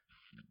interception,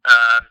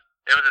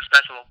 it was a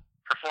special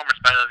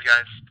performance by those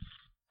guys.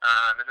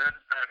 And then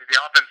the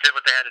offense did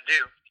what they had to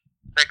do.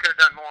 They could have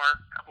done more.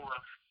 A couple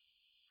of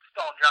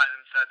stalled drives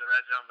inside the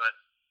red zone, but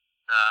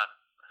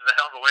it was a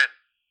hell of a win.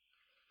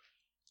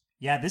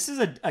 Yeah, this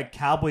is a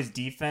Cowboys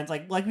defense.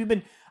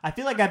 I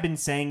feel like I've been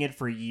saying it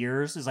for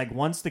years. Is like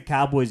once the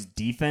Cowboys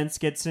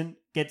defense gets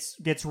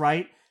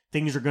right,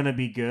 things are gonna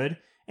be good.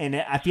 And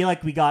I feel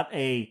like we got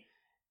a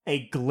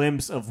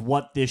glimpse of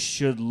what this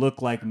should look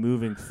like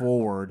moving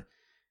forward.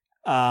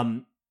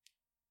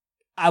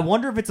 I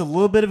wonder if it's a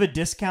little bit of a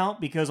discount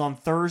because on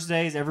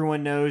Thursdays,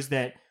 everyone knows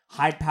that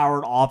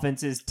high-powered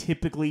offenses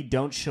typically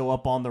don't show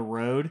up on the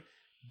road.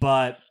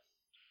 But,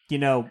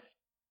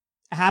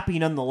 happy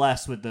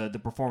nonetheless with the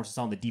performances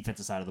on the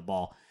defensive side of the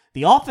ball.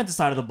 The offensive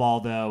side of the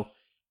ball, though,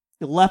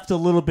 it left a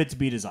little bit to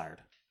be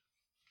desired.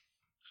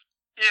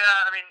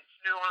 Yeah, I mean,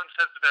 New Orleans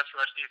has the best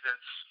rush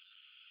defense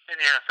in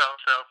the NFL,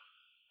 so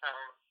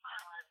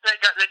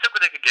they took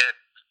what they could get.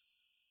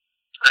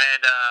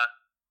 And,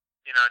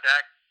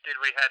 Dak did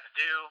what he had to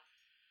do.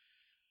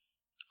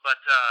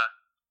 But,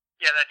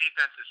 that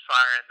defense is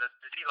firing. The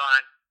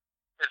D-line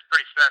is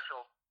pretty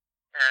special.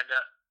 And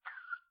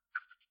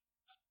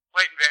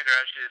Leighton Vander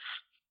Esch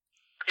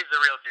he's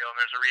the real deal, and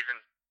there's a reason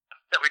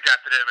that we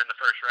drafted him in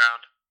the first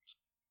round.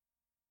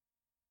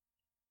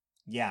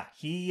 Yeah,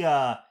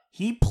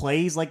 he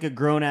plays like a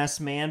grown-ass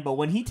man, but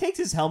when he takes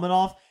his helmet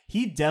off,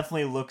 he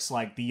definitely looks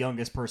like the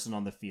youngest person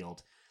on the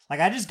field. Like,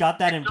 I just got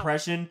that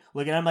impression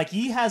looking at him. Like,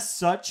 he has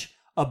such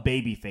a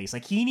baby face.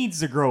 Like, he needs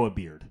to grow a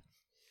beard.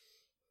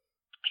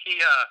 He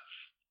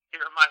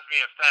reminds me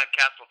of Thad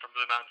Castle from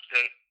Blue Mountain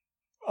State.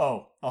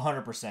 Oh,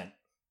 100%.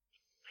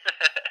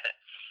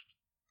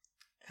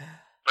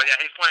 But yeah,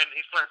 he's playing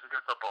some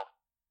good football.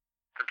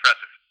 It's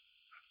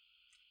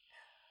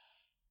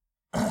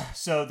impressive.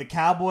 So the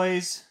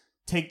Cowboys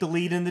take the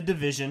lead in the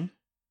division,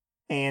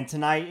 and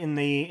tonight in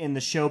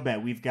the show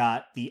bet we've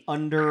got the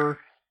under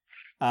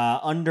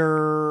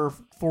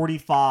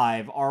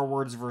 45 R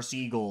Words versus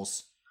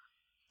Eagles.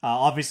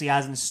 Obviously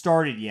hasn't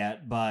started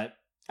yet, but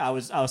I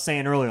was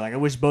saying earlier, like, I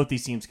wish both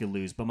these teams could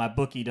lose, but my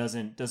bookie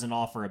doesn't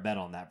offer a bet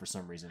on that for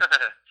some reason.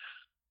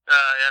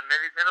 Yeah,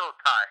 maybe a little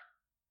tie,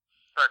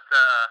 but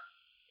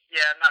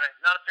yeah, I'm not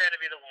a fan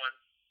of either one.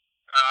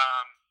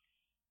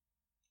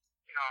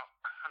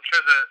 I'm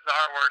sure the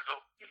R Words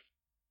will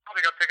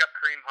probably go pick up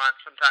Kareem Hunt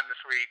sometime this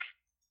week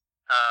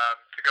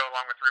to go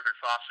along with Reuben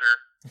Foster.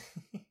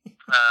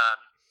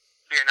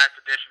 Be a nice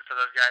addition for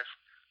those guys.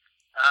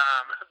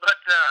 But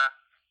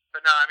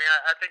no, I mean,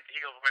 I think the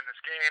Eagles win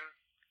this game.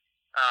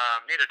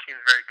 Neither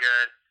team's very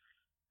good,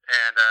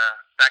 and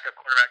backup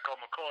quarterback Colt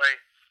McCoy.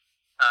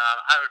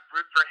 I would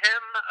root for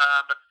him,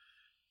 but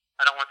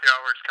I don't want the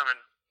R Words coming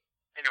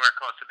anywhere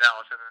close to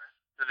Dallas in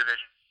the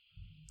division.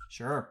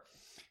 Sure.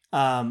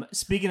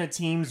 Speaking of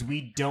teams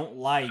we don't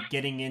like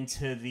getting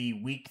into the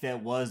week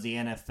that was the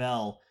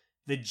NFL,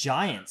 the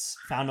Giants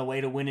found a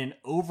way to win in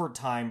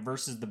overtime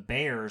versus the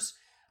Bears.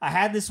 I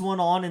had this one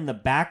on in the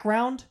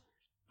background.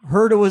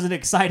 Heard it was an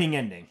exciting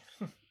ending.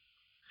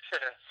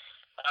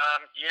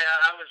 Yeah,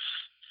 I was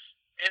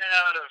in and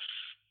out of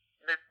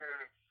sick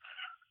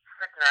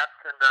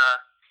naps, and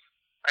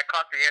I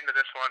caught the end of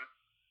this one.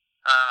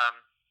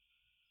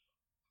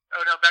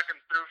 Odell Beckham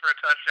threw for a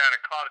touchdown and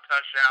caught a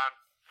touchdown.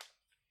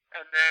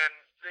 And then,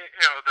 the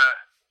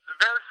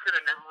Bears should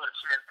have never had a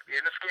chance to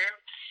be in this game,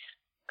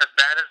 as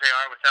bad as they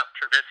are without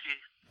Trubisky.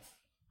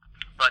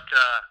 But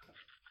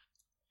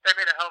they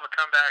made a hell of a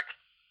comeback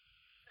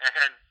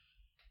and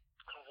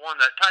one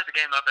that tied the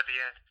game up at the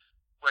end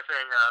with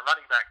a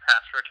running back pass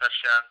for a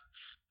touchdown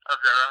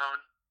of their own.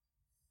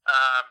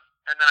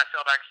 And then I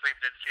fell back asleep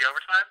and didn't see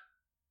overtime.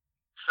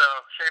 So,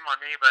 shame on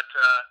me, but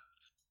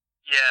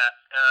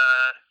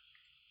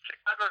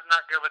Chicago's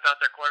not good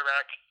without their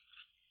quarterback.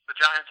 The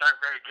Giants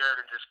aren't very good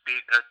and just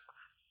beat a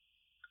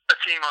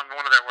team on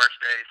one of their worst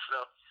days.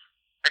 So,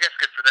 I guess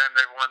good for them.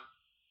 They've won,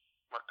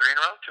 3 in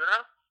a row? 2 in a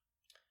row?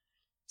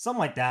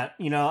 Something like that.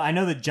 I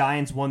know the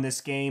Giants won this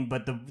game,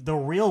 but the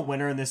real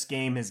winner in this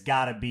game has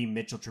got to be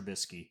Mitchell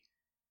Trubisky.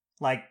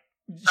 Like,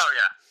 oh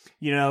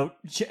yeah.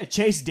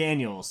 Chase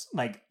Daniels,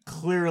 like,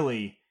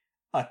 clearly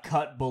a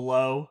cut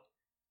below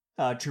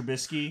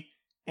Trubisky,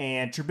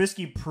 and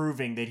Trubisky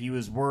proving that he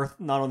was worth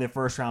not only a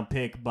first-round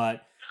pick,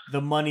 but the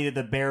money that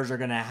the Bears are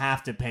going to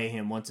have to pay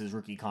him once his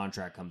rookie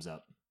contract comes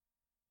up.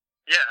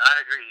 Yeah,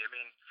 I agree. I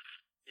mean,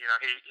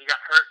 he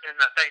got hurt in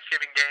the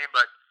Thanksgiving game,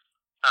 but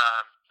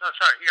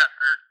he got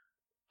hurt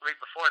the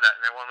week before that,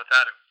 and they won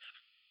without him.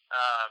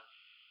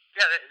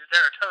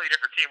 They're a totally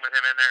different team with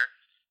him in there.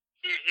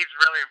 He's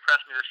really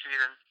impressed me this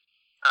season.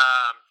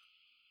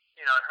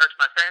 It hurts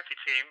my fantasy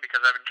team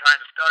because I've been trying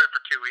to start it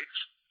for 2 weeks,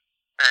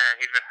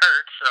 and he's been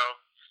hurt, so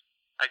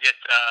I get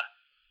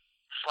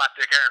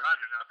slapdick Aaron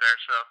Rodgers out there.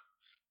 So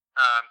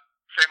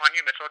shame on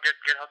you, Mitchell.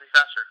 Get healthy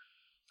faster.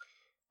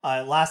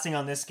 Last thing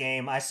on this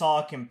game, I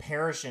saw a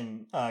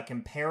comparison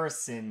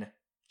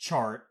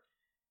chart.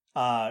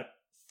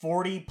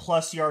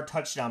 40-plus yard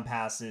touchdown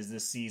passes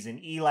this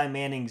season. Eli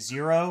Manning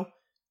 0,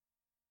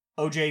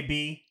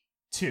 OJB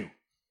 2.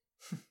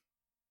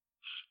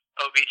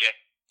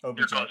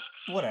 OBJ.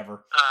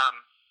 Whatever.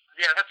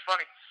 Yeah, that's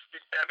funny.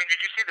 I mean, did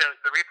you see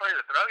the replay of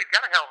the throw? He's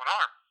got a hell of an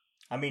arm.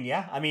 I mean,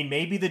 yeah. I mean,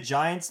 maybe the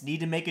Giants need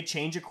to make a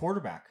change at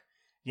quarterback.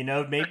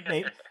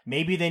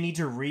 Maybe they need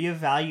to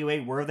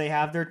reevaluate where they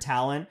have their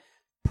talent.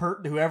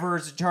 Whoever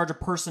is in charge of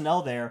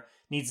personnel there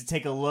needs to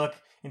take a look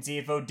and see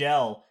if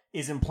Odell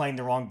isn't playing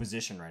the wrong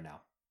position right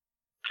now.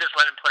 Just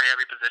let him play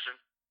every position.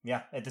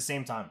 Yeah, at the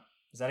same time.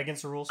 Is that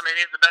against the rules? I mean,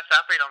 he's the best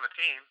athlete on the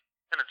team.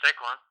 Him and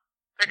Saquon.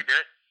 They can do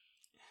it.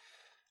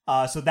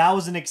 So that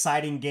was an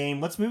exciting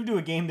game. Let's move to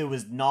a game that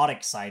was not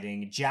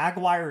exciting.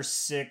 Jaguars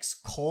 6,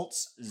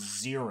 Colts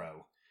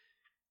 0.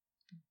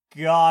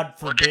 God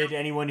forbid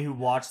anyone who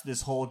watched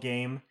this whole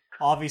game.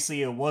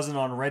 Obviously, it wasn't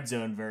on Red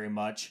Zone very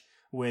much,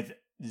 with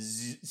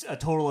a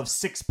total of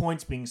 6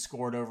 points being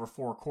scored over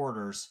 4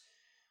 quarters.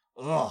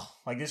 Ugh.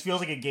 Like, this feels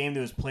like a game that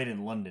was played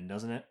in London,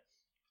 doesn't it?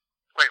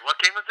 Wait, what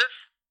game was this?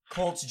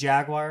 Colts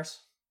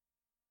Jaguars.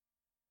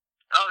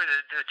 Oh,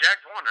 the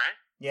Jags won, right?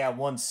 Yeah,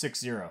 won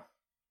 6-0.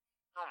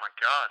 Oh my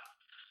God.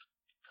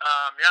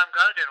 Yeah, I'm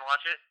glad I didn't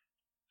watch it.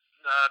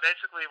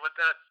 Basically, what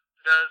that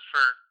does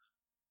for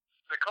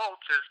the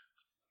Colts is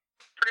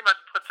pretty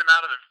much puts them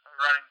out of the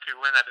running to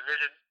win that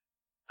division.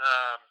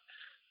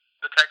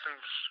 The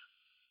Texans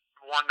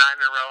won 9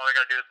 in a row. All they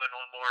got to do is win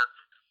one more,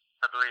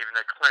 I believe, and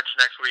they clinch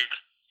next week.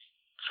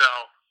 So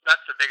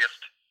that's the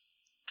biggest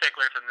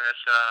takeaway from this.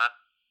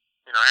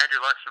 Andrew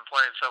Luck's been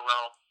playing so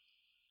well.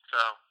 So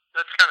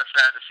that's kind of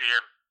sad to see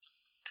him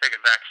take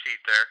a back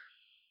seat there.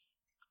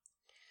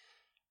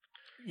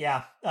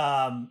 Yeah.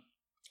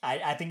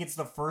 I think it's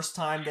the first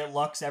time that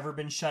Luck's ever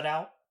been shut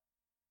out.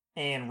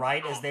 And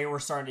right as they were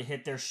starting to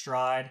hit their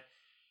stride,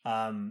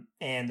 and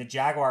the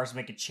Jaguars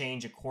make a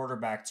change at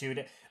quarterback too.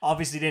 It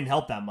obviously didn't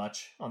help that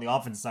much on the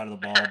offensive side of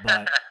the ball,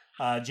 but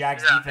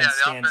Jags defense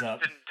stands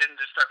up. Didn't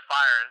just start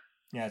firing.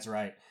 Yeah, that's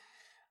right.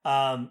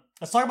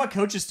 Let's talk about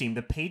coach's team.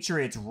 The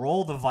Patriots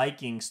roll the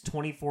Vikings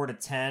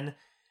 24-10.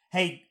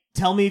 Hey,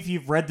 tell me if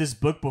you've read this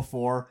book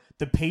before.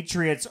 The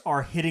Patriots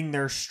are hitting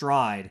their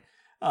stride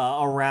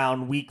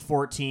around week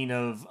 14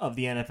 of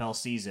the NFL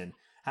season.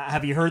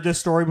 Have you heard this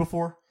story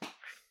before?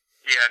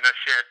 Yeah, no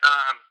shit.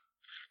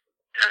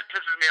 It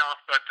pisses me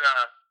off, but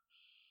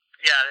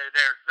yeah,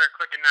 they're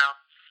clicking now.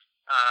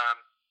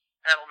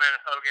 Edelman,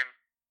 Hogan,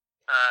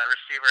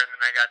 receiver, and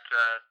then they got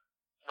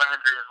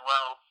Landry as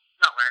well.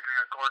 Not Landry,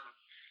 Gordon.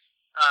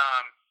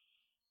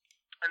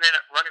 And then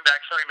at running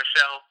back, Sonny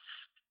Michel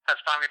has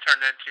finally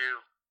turned into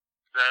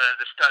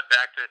the stud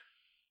back that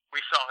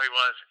we saw he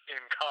was in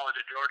college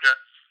at Georgia.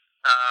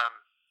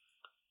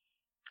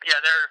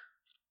 Yeah,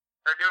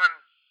 they're doing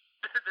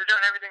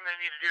everything they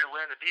need to do to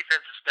win. The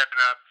defense is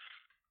stepping up.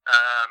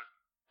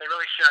 They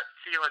really shut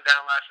Thielen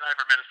down last night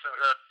for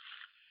Minnesota.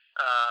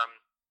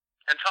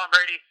 And Tom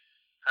Brady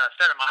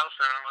set a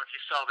milestone. I don't know if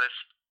you saw this.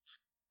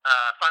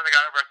 Finally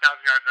got over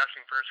 1,000 yards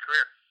rushing for his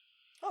career.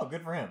 Oh,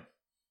 good for him.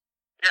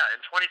 Yeah,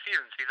 in 20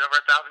 seasons, he's over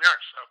 1,000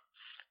 yards. So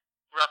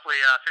roughly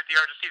 50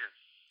 yards a season.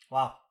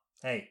 Wow.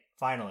 Hey,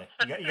 finally,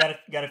 you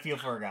got to feel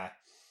for a guy.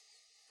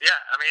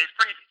 Yeah, I mean he's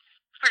pretty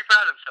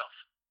proud of himself.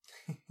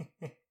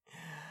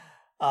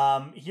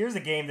 Here's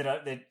a game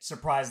that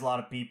surprised a lot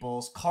of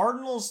people.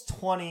 Cardinals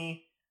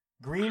 20,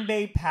 Green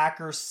Bay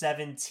Packers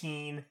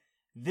 17.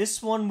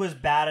 This one was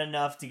bad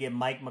enough to get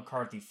Mike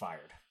McCarthy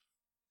fired.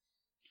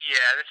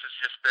 Yeah, this has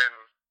just been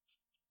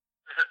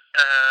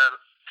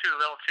too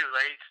little, too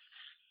late.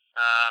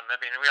 I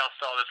mean, we all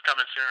saw this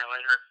coming sooner or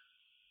later.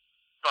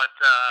 But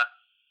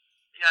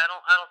yeah, I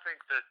don't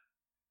think that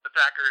the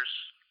Packers,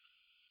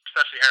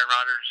 especially Aaron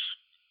Rodgers,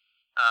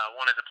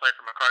 wanted to play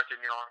for McCarthy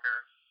any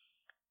longer.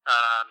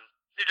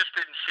 They just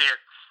didn't see it.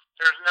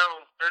 There's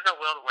no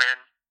will to win,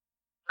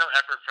 no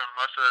effort from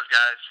most of those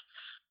guys.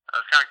 I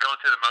was kind of going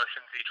through the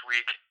motions each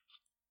week,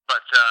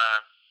 but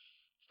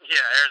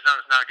yeah,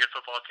 Arizona's not a good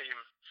football team.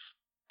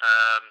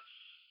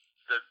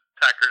 The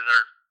Packers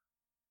are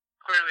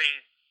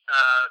clearly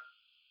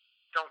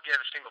don't give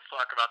a single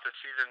fuck about this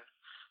season.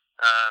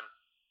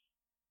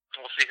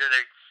 We'll see who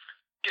they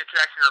get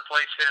to actually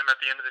replace him at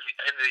the end of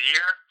the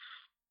year.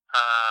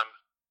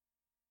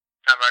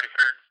 I've already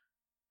heard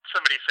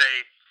somebody say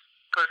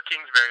Cliff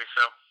Kingsbury,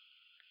 so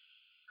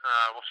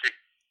we'll see.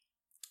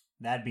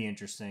 That'd be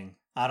interesting.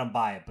 I don't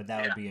buy it, but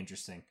that would be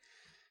interesting.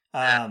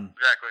 Yeah,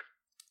 exactly.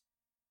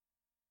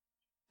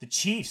 The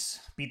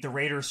Chiefs beat the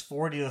Raiders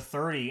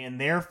 40-30 in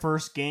their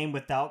first game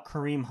without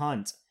Kareem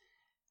Hunt.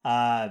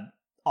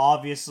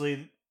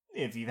 Obviously,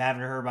 if you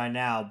haven't heard by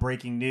now,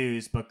 breaking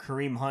news, but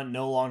Kareem Hunt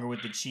no longer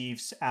with the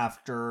Chiefs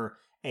after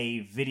a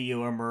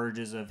video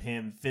emerges of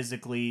him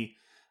physically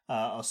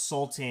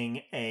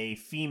assaulting a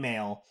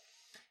female.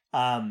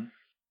 Back in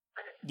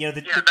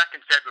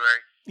February.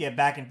 Yeah,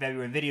 back in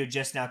February. Video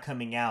just now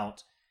coming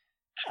out.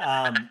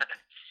 What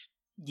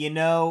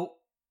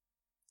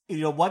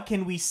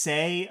can we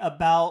say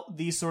about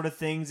these sort of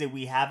things that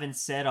we haven't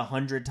said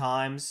 100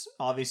 times?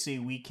 Obviously,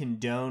 we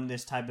condone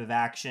this type of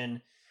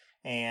action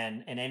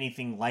and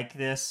anything like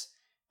this.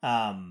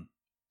 I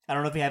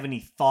don't know if you have any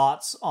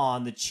thoughts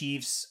on the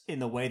Chiefs in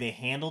the way they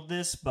handled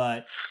this,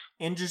 but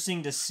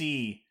interesting to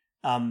see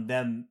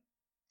them.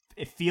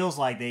 It feels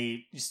like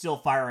they're still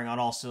firing on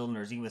all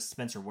cylinders, even with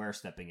Spencer Ware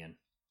stepping in.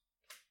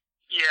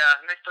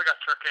 Yeah, and they still got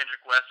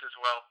Turkendrick West as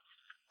well.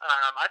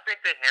 I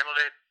think they handled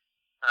it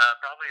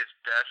probably as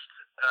best,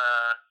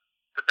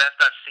 the best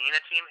I've seen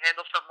a team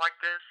handle something like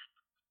this.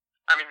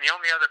 I mean, the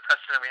only other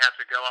precedent we have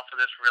to go off of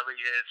this really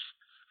is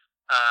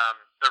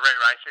the Ray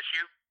Rice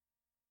issue,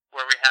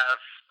 where we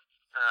have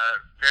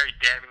very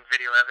damning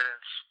video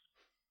evidence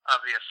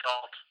of the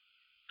assault.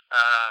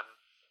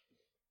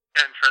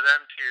 And for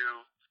them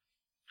to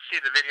see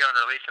the video and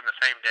release in the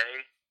same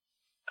day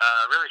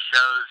really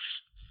shows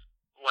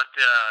what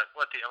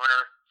the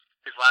owner,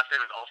 whose last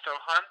name is also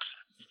Hunt,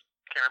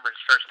 can't remember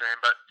his first name,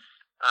 but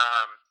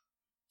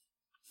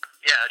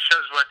yeah, it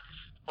shows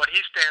what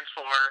he stands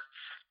for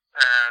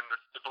and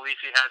the belief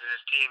he has in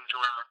his team, to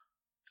where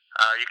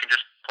you can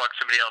just plug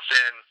somebody else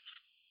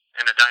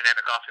in a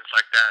dynamic offense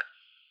like that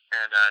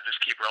and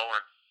just keep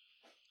rolling.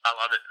 I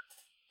love it.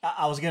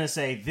 I was going to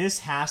say, this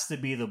has to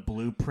be the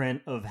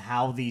blueprint of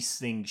how these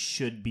things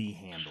should be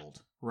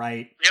handled,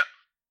 right? Yep.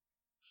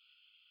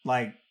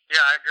 Yeah,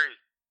 I agree.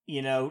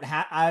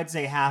 I'd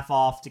say half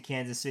off to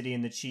Kansas City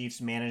and the Chiefs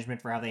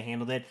management for how they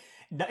handled it.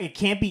 It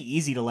can't be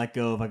easy to let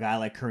go of a guy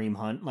like Kareem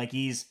Hunt. Like,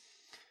 he's,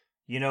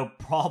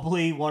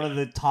 probably one of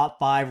the top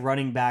 5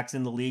 running backs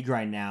in the league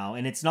right now.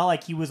 And it's not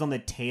like he was on the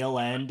tail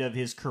end of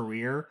his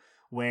career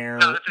where,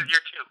 no, this is year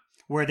 2.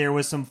 Where there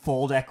was some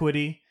fold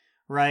equity,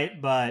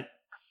 right? But,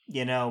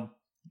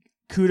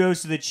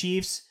 kudos to the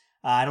Chiefs.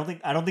 I don't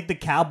think the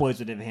Cowboys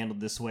would have handled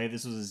this way if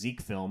this was a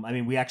Zeke film. I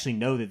mean, we actually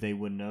know that they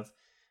wouldn't have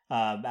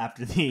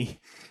after the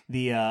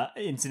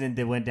incident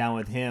that went down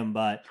with him.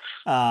 But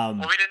well, we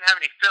didn't have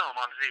any film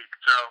on Zeke,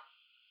 so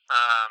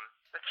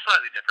it's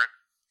slightly different.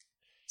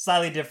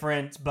 Slightly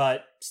different,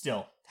 but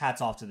still,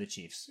 hats off to the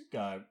Chiefs.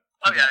 I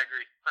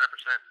agree,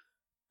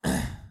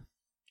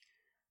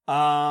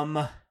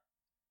 100%.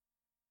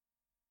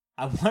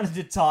 I wanted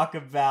to talk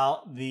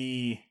about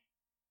the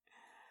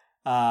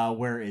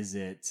where is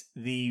it?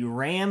 The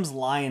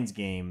Rams-Lions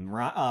game.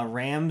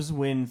 Rams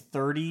win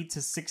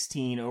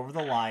 30-16 over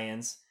the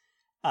Lions.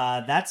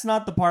 That's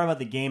not the part about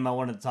the game I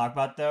wanted to talk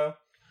about, though.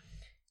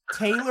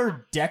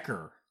 Taylor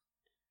Decker,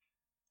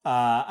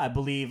 I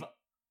believe,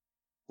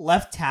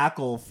 left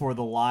tackle for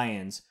the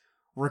Lions,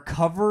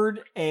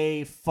 recovered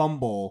a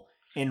fumble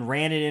and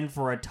ran it in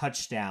for a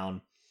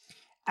touchdown.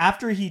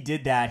 After he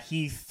did that,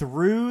 he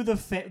threw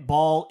the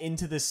ball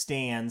into the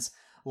stands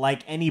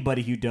like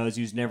anybody who does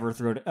who's never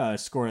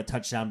scored a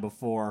touchdown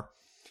before,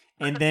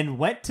 and then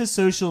went to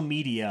social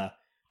media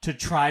to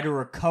try to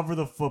recover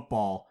the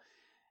football.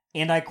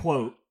 And I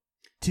quote,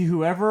 "To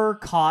whoever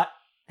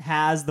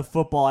has the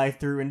football I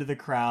threw into the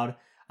crowd,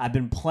 I've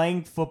been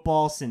playing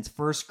football since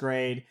first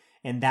grade,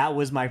 and that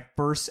was my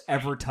first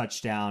ever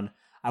touchdown.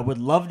 I would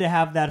love to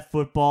have that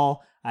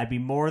football. I'd be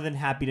more than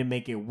happy to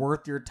make it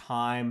worth your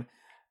time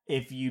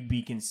if you'd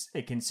be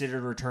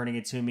considered returning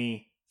it to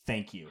me.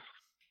 Thank you."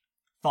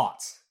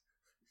 Thoughts?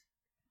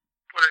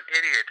 What an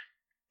idiot.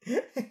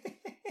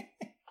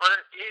 What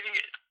an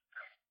idiot.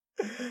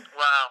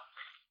 Wow.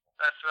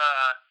 That's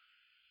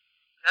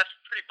a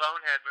pretty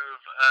bonehead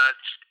move.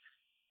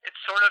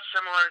 It's sort of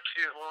similar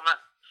to, well, not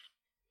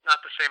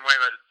the same way,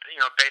 but,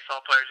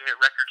 baseball players who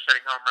hit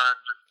record-setting home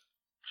runs.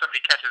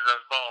 Somebody catches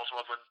those balls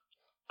when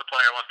the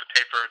player wants to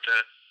pay for it to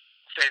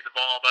save the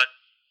ball. But,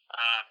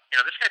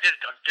 this guy did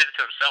it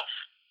to himself.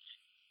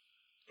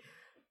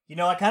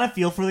 I kind of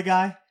feel for the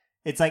guy.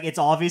 It's like, it's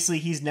obviously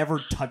he's never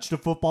touched a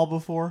football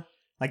before.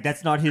 Like,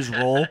 that's not his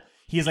role.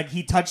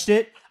 He touched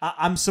it.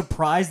 I'm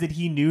surprised that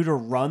he knew to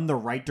run the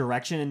right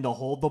direction and to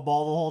hold the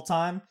ball the whole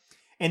time.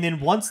 And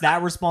then once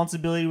that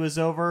responsibility was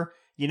over,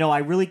 I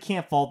really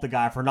can't fault the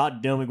guy for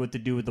not knowing what to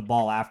do with the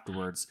ball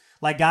afterwards.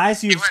 Like,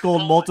 guys who have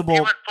scored multiple... He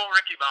went full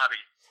Ricky Bobby.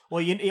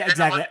 Well, exactly. He didn't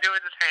know what to do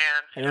with his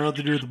hands. I don't know what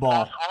to do with the ball.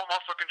 All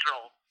muscle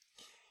control.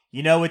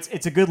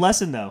 It's a good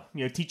lesson, though.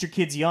 Teach your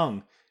kids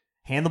young.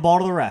 Hand the ball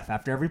to the ref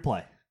after every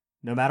play,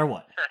 no matter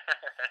what.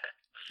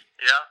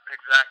 Yeah,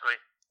 exactly.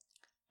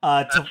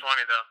 That's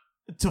funny,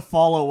 though. To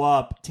follow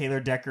up, Taylor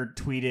Decker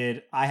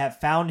tweeted, "I have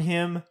found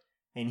him,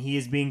 and he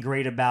is being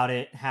great about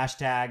it.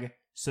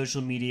 #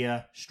 social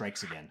media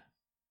strikes again."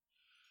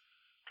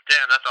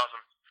 Damn, that's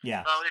awesome.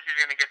 Yeah. Well, at least he's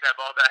going to get that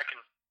ball back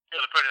and be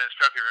able to put it in his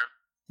trophy room.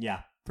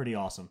 Yeah, pretty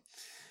awesome.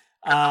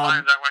 The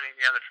Lions aren't winning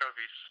the other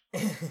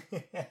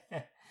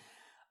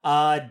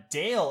trophies.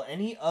 Dale,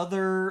 any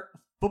other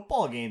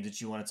football games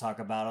that you want to talk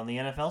about on the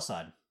NFL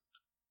side?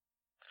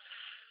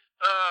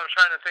 I'm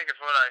trying to think of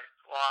what I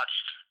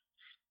watched.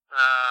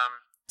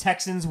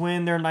 Texans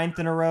win their 9th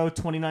in a row,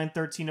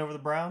 29-13 over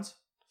the Browns.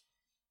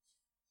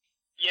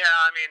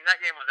 Yeah, that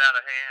game was out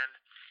of hand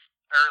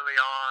early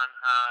on.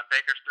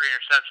 Baker's 3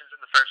 interceptions in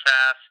the first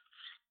half.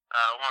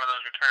 One of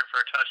those returned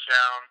for a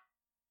touchdown.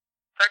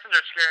 Texans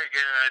are scary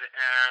good,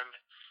 and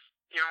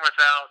even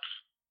without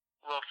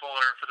Will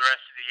Fuller for the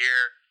rest of the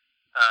year,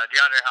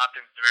 DeAndre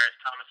Hopkins and Demaryius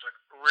Thomas look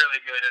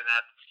really good in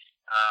that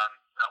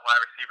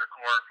wide receiver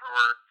core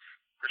for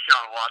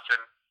Deshaun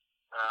Watson.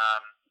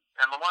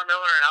 And Lamar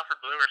Miller and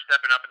Alfred Blue are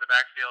stepping up in the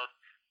backfield.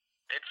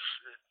 It's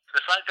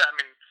besides that,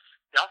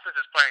 the offense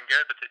is playing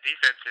good, but the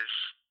defense is,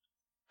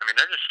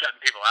 they're just shutting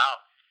people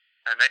out.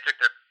 And they took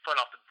their foot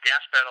off the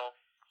gas pedal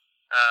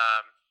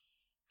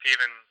to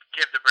even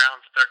give the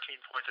Browns 13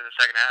 points in the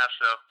second half.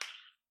 So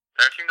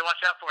they're a team to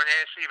watch out for in the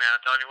AFC, man.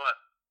 I'm telling you what.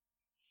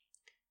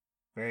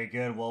 Very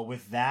good. Well,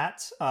 with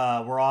that,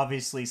 we're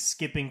obviously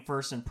skipping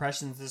first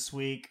impressions this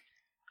week.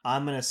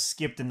 I'm going to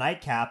skip the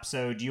nightcap,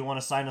 so do you want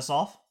to sign us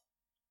off?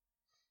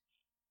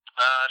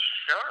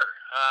 Sure.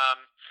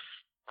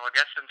 Well, I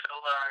guess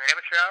until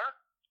amateur hour,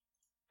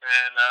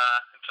 and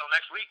until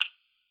next week,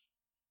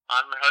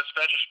 I'm your host,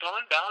 Patrick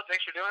Spillman. Ballard,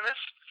 thanks for doing this.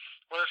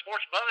 We're the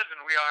Sports Buzz,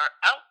 and we are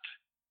out.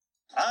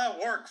 I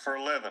work for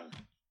a living.